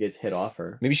 Unless it gets hit off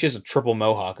her. Maybe she has a triple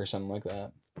mohawk or something like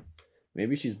that.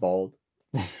 Maybe she's bald.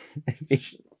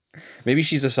 Maybe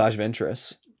she's Asajj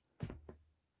Ventress.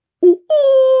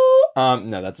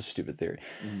 No, that's a stupid theory.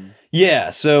 Yeah,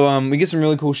 so we get some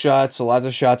really cool shots, lots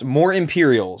of shots, more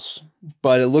Imperials,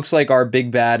 but it looks like our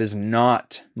big bad is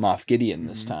not Moff Gideon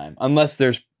this time, unless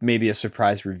there's maybe a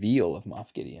surprise reveal of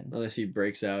Moff Gideon. Unless he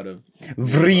breaks out of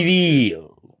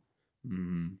reveal.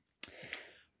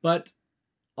 But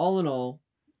all in all,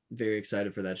 very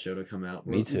excited for that show to come out.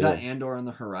 Me too. We got Andor on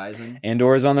the horizon.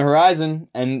 Andor is on the horizon,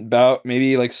 and about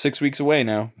maybe like 6 weeks away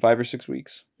now, 5 or 6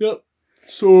 weeks. Yep.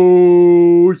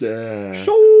 So yeah.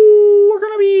 So we're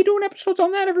gonna be doing episodes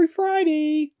on that every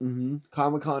Friday.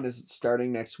 Comic-Con is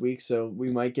starting next week, so we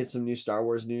might get some new Star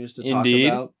Wars news to Indeed.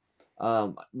 talk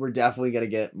about. We're definitely gonna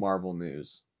get Marvel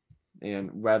news,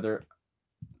 and whether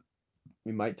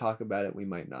we might talk about it, we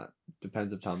might not.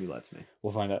 Depends if Tommy lets me.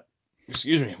 We'll find out.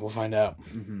 Excuse me, we'll find out.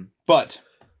 But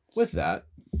with that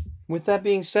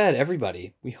being said,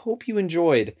 everybody, we hope you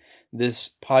enjoyed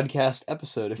this podcast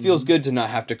episode. It feels good to not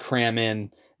have to cram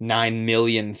in 9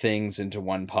 million things into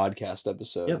one podcast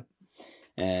episode. Yep.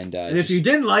 And if you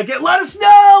didn't like it, let us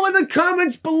know in the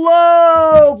comments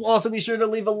below. Also, be sure to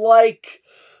leave a like.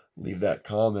 Leave that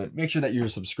comment. Make sure that you're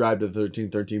subscribed to the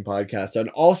 1313 podcast on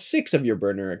all 6 of your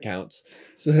burner accounts.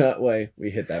 So that way we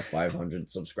hit that 500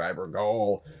 subscriber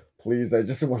goal. Please, I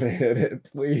just want to hit it.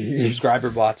 Please. Subscriber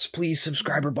bots,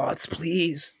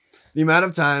 please. The amount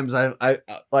of times I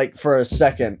like for a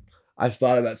second, I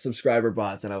thought about subscriber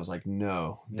bots and I was like,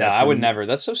 no. I would never.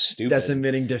 That's so stupid. That's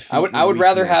admitting defeat. I would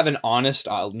rather have an honest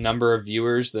number of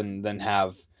viewers than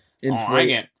have.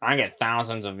 I get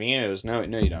thousands of views. No,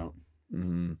 you don't.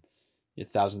 You get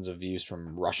thousands of views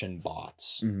from Russian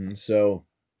bots. So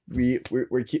we're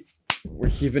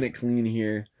keeping it clean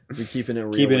here. We're keeping it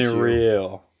real. Keeping it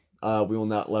real. We will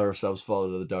not let ourselves fall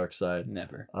to the dark side.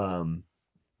 Never.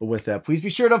 But with that, please be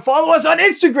sure to follow us on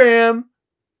Instagram,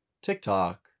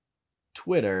 TikTok,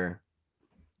 Twitter,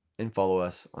 and follow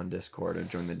us on Discord or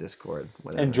join the Discord.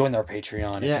 Whatever. And join our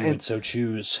Patreon if you would so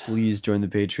choose. Please join the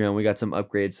Patreon. We got some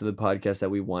upgrades to the podcast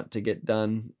that we want to get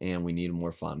done, and we need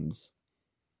more funds.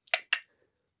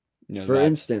 For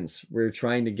instance, we're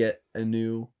trying to get a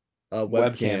new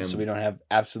webcam, so we don't have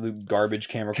absolute garbage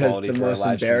camera quality. Because the for most our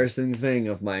live embarrassing thing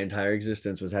of my entire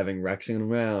existence was having Rex and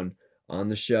around on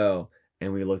the show,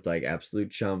 and we looked like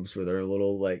absolute chumps with our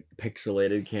little like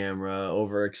pixelated camera,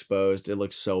 overexposed. It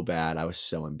looked so bad. I was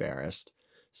so embarrassed.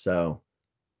 So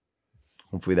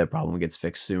hopefully that problem gets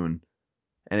fixed soon.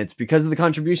 And it's because of the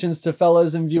contributions to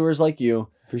fellas and viewers like you.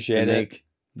 Appreciate it.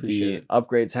 The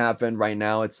upgrades happen. Right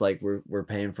now it's like we're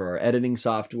paying for our editing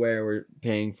software, we're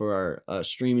paying for our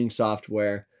streaming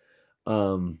software,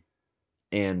 and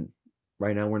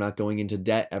right now we're not going into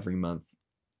debt every month.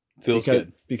 Feels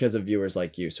good because of viewers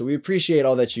like you. So we appreciate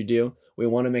all that you do. We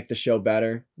want to make the show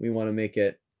better. We want to make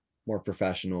it more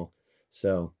professional.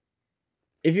 So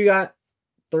if you got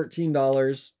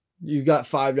 $13, you got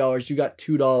 $5, you got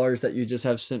 $2 that you just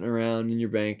have sitting around in your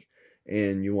bank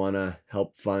and you want to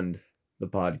help fund the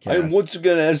podcast. I am once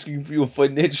again asking for your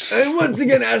financial And once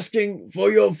again asking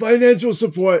for your financial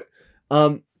support.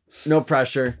 No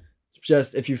pressure.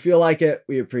 Just if you feel like it,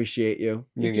 we appreciate you.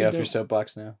 You can get off your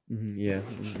soapbox now. Yeah,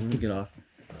 get off.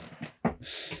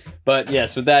 But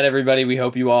yes, with that, everybody, we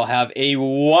hope you all have a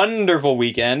wonderful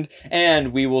weekend,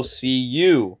 and we will see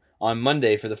you on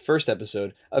Monday for the first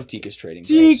episode of Tika's Trading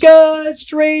Post. Tika's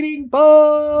Trading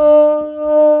Post.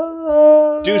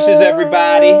 Deuces,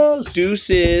 everybody.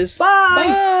 Deuces. Bye.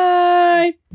 Bye.